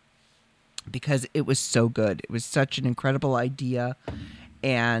because it was so good. It was such an incredible idea.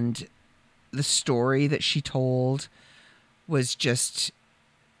 And the story that she told was just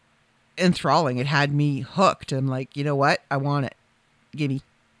enthralling. It had me hooked. I'm like, you know what? I want it. Gimme.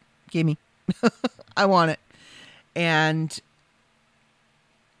 I want it. And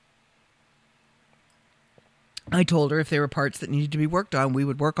I told her if there were parts that needed to be worked on, we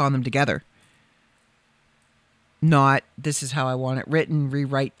would work on them together. Not, this is how I want it written,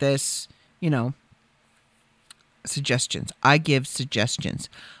 rewrite this, suggestions. I give suggestions.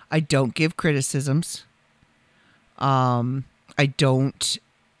 I don't give criticisms. I don't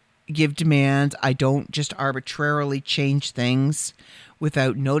give demands. I don't just arbitrarily change things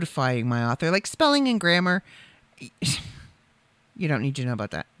without notifying my author. Like spelling and grammar, you don't need to know about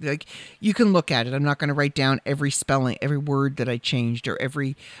that. Like, you can look at it. I'm not going to write down every spelling, every word that I changed, or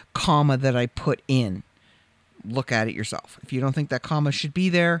every comma that I put in. Look at it yourself. If you don't think that comma should be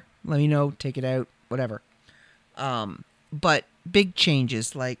there, let me know, take it out, whatever. But big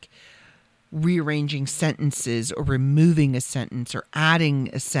changes like rearranging sentences or removing a sentence or adding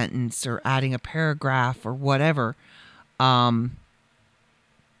a sentence or adding a paragraph or whatever, I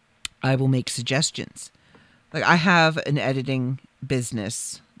will make suggestions. Like, I have an editing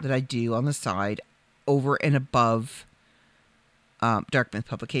business that I do on the side over and above Dark Myth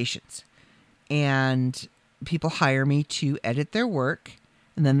Publications. And people hire me to edit their work,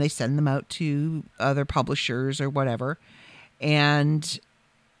 and then they send them out to other publishers or whatever. And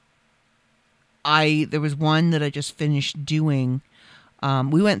there was one that I just finished doing.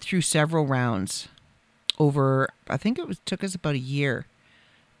 We went through several rounds over, I think took us about a year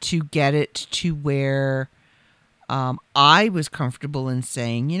to get it to where I was comfortable in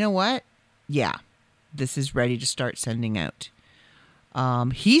saying, you know what? Yeah, this is ready to start sending out.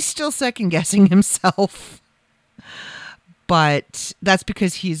 He's still second guessing himself. But that's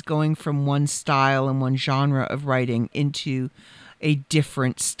because he's going from one style and one genre of writing into a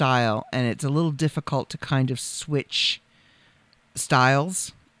different style. And it's a little difficult to kind of switch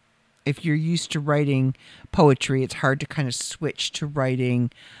styles. If you're used to writing poetry, it's hard to kind of switch to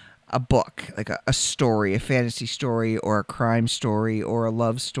writing a book, like a story, a fantasy story, or a crime story, or a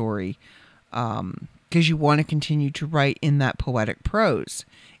love story. Because you want to continue to write in that poetic prose,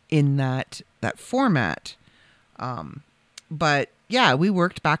 in that format. But yeah, we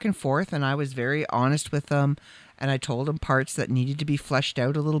worked back and forth, and I was very honest with him, and I told him parts that needed to be fleshed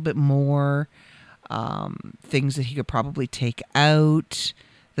out a little bit more, things that he could probably take out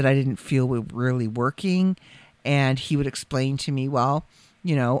that I didn't feel were really working. And he would explain to me, well,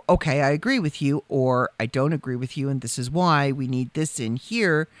 okay, I agree with you, or I don't agree with you, and this is why we need this in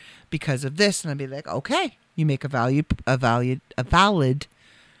here because of this. And I'd be like, okay, you make a valid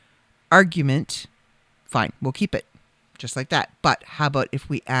argument. Fine, we'll keep it just like that. But how about if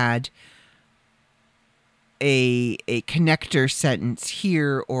we add a connector sentence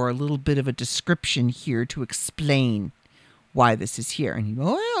here, or a little bit of a description here to explain why this is here? And he goes,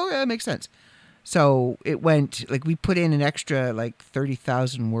 oh, yeah, that makes sense. So it went, like, we put in an extra,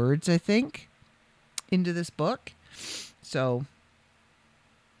 30,000 words, I think, into this book. So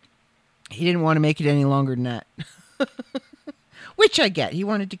he didn't want to make it any longer than that. Which I get. He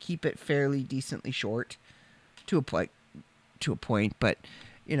wanted to keep it fairly decently short to a point. But,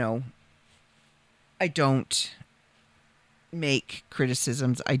 I don't make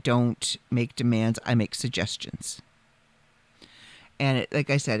criticisms. I don't make demands. I make suggestions. And like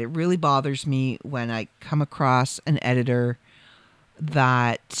I said, it really bothers me when I come across an editor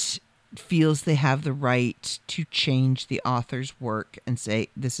that feels they have the right to change the author's work and say,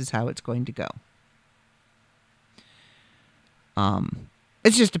 this is how it's going to go.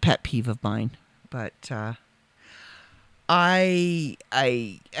 It's just a pet peeve of mine. But I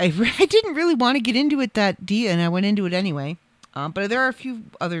didn't really want to get into it that deep, and I went into it anyway. But there are a few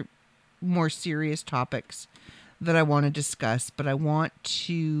other more serious topics that I want to discuss, but I want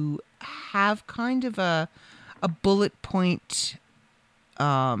to have kind of a bullet point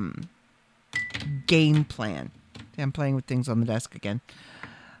game plan. I'm playing with things on the desk again.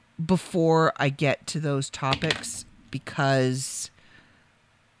 Before I get to those topics, because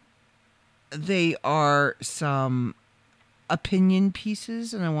they are some opinion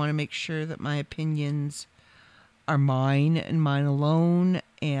pieces, and I want to make sure that my opinions are mine and mine alone,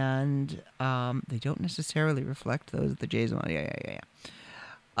 and they don't necessarily reflect those of the Jays.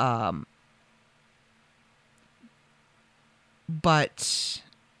 But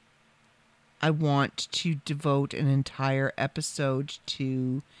I want to devote an entire episode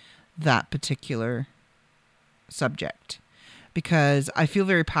to that particular subject, because I feel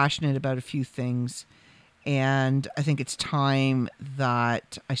very passionate about a few things, and I think it's time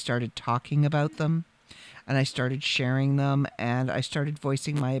that I started talking about them, and I started sharing them, and I started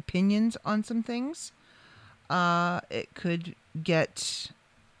voicing my opinions on some things. It could get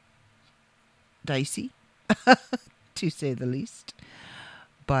dicey, to say the least.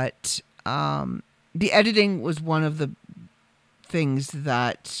 But the editing was one of the things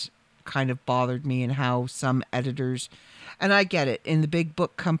that kind of bothered me, and how some editors, and I get it, in the big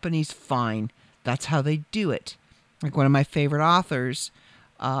book companies, fine. That's how they do it. Like one of my favorite authors,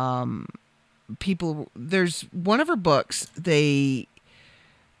 there's one of her books, they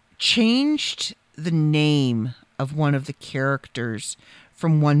changed the name of one of the characters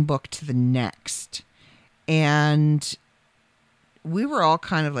from one book to the next. And we were all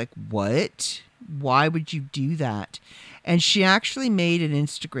kind of like, what? Why would you do that? And she actually made an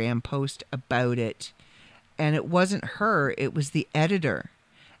Instagram post about it. And it wasn't her, it was the editor.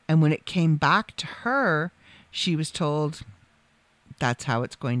 And when it came back to her, she was told that's how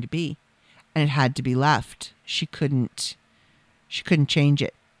it's going to be. And it had to be left. She couldn't change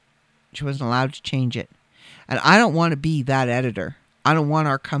it. She wasn't allowed to change it. And I don't want to be that editor. I don't want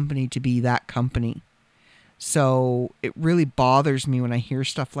our company to be that company. So it really bothers me when I hear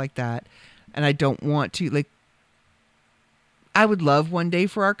stuff like that. And I don't want to, like, I would love one day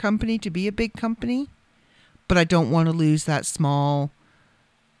for our company to be a big company, but I don't want to lose that small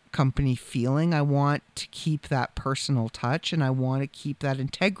company feeling. I want to keep that personal touch, and I want to keep that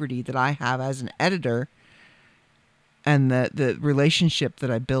integrity that I have as an editor, and the relationship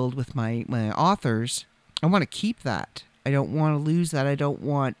that I build with my authors. I want to keep that. I don't want to lose that. I don't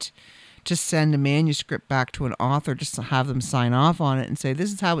want to send a manuscript back to an author just to have them sign off on it and say,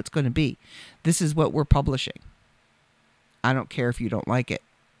 this is how it's going to be. This is what we're publishing. I don't care if you don't like it.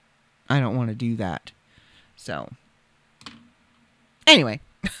 I don't want to do that. So, anyway,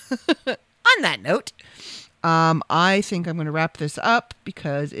 on that note, I think I'm going to wrap this up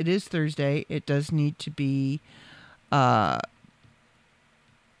because it is Thursday. It does need to be bumpered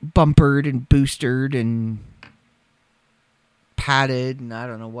and boosted and padded, and I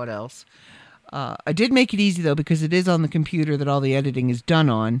don't know what else. I did make it easy, though, because it is on the computer that all the editing is done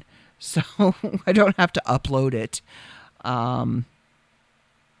on, so I don't have to upload it. I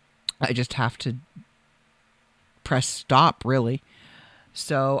just have to press stop, really.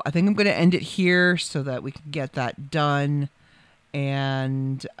 So I think I'm going to end it here so that we can get that done,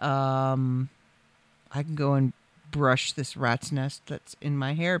 and I can go and brush this rat's nest that's in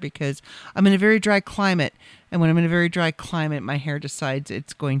my hair, because I'm in a very dry climate, and when I'm in a very dry climate, my hair decides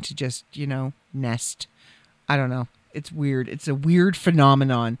it's going to just, nest. I don't know. It's weird. It's a weird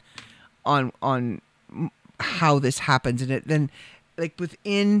phenomenon on how this happens, and it then, like,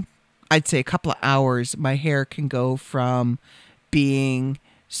 within, I'd say, a couple of hours, my hair can go from being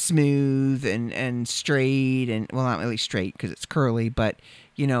smooth and straight, and, well, not really straight because it's curly, but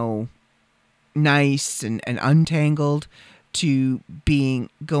nice and untangled, to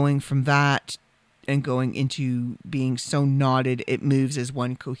going from that and going into being so knotted it moves as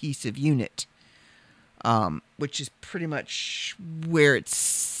one cohesive unit, which is pretty much where it's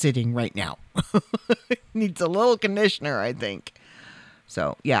sitting right now. It needs a little conditioner, I think.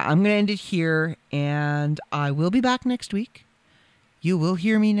 So yeah, I'm gonna end it here, and I will be back next week. You will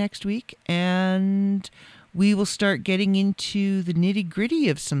hear me next week, and we will start getting into the nitty-gritty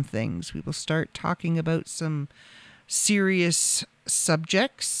of some things. We will start talking about some serious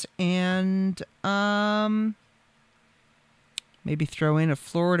subjects, and maybe throw in a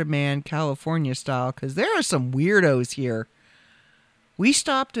Florida man, California style, because there are some weirdos here. We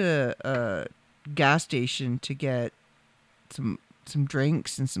stopped at a gas station to get some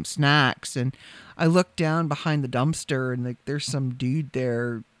drinks and some snacks, and I looked down behind the dumpster, and there's some dude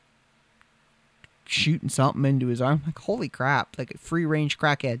there shooting something into his arm. I'm like, holy crap, like a free-range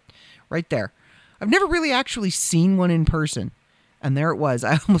crackhead right there. I've never really actually seen one in person. And there it was.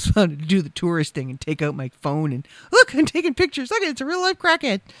 I almost wanted to do the tourist thing and take out my phone and, look, I'm taking pictures. Look, it's a real-life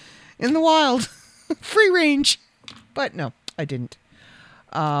crackhead in the wild. Free range. But no, I didn't.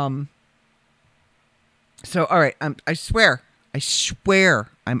 So, all right, I swear,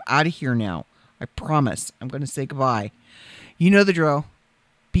 I'm out of here now. I promise. I'm going to say goodbye. You know the drill.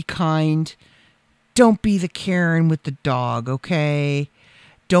 Be kind. Don't be the Karen with the dog, okay?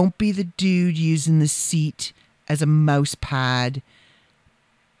 Don't be the dude using the seat as a mouse pad.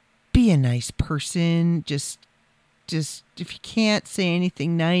 Be a nice person. Just if you can't say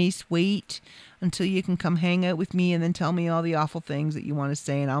anything nice, wait until you can come hang out with me and then tell me all the awful things that you want to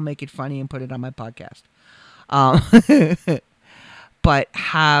say, and I'll make it funny and put it on my podcast. But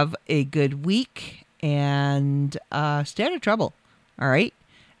have a good week and stay out of trouble. All right?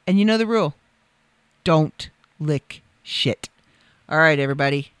 And you know the rule. Don't lick shit. All right,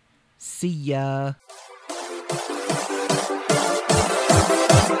 everybody. See ya.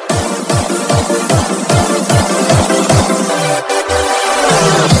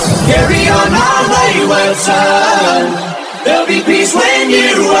 Carry on our wayward son. There'll be peace when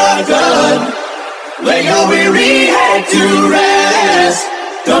you are gone. Lay your weary head to rest.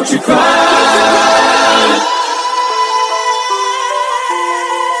 Don't you cry.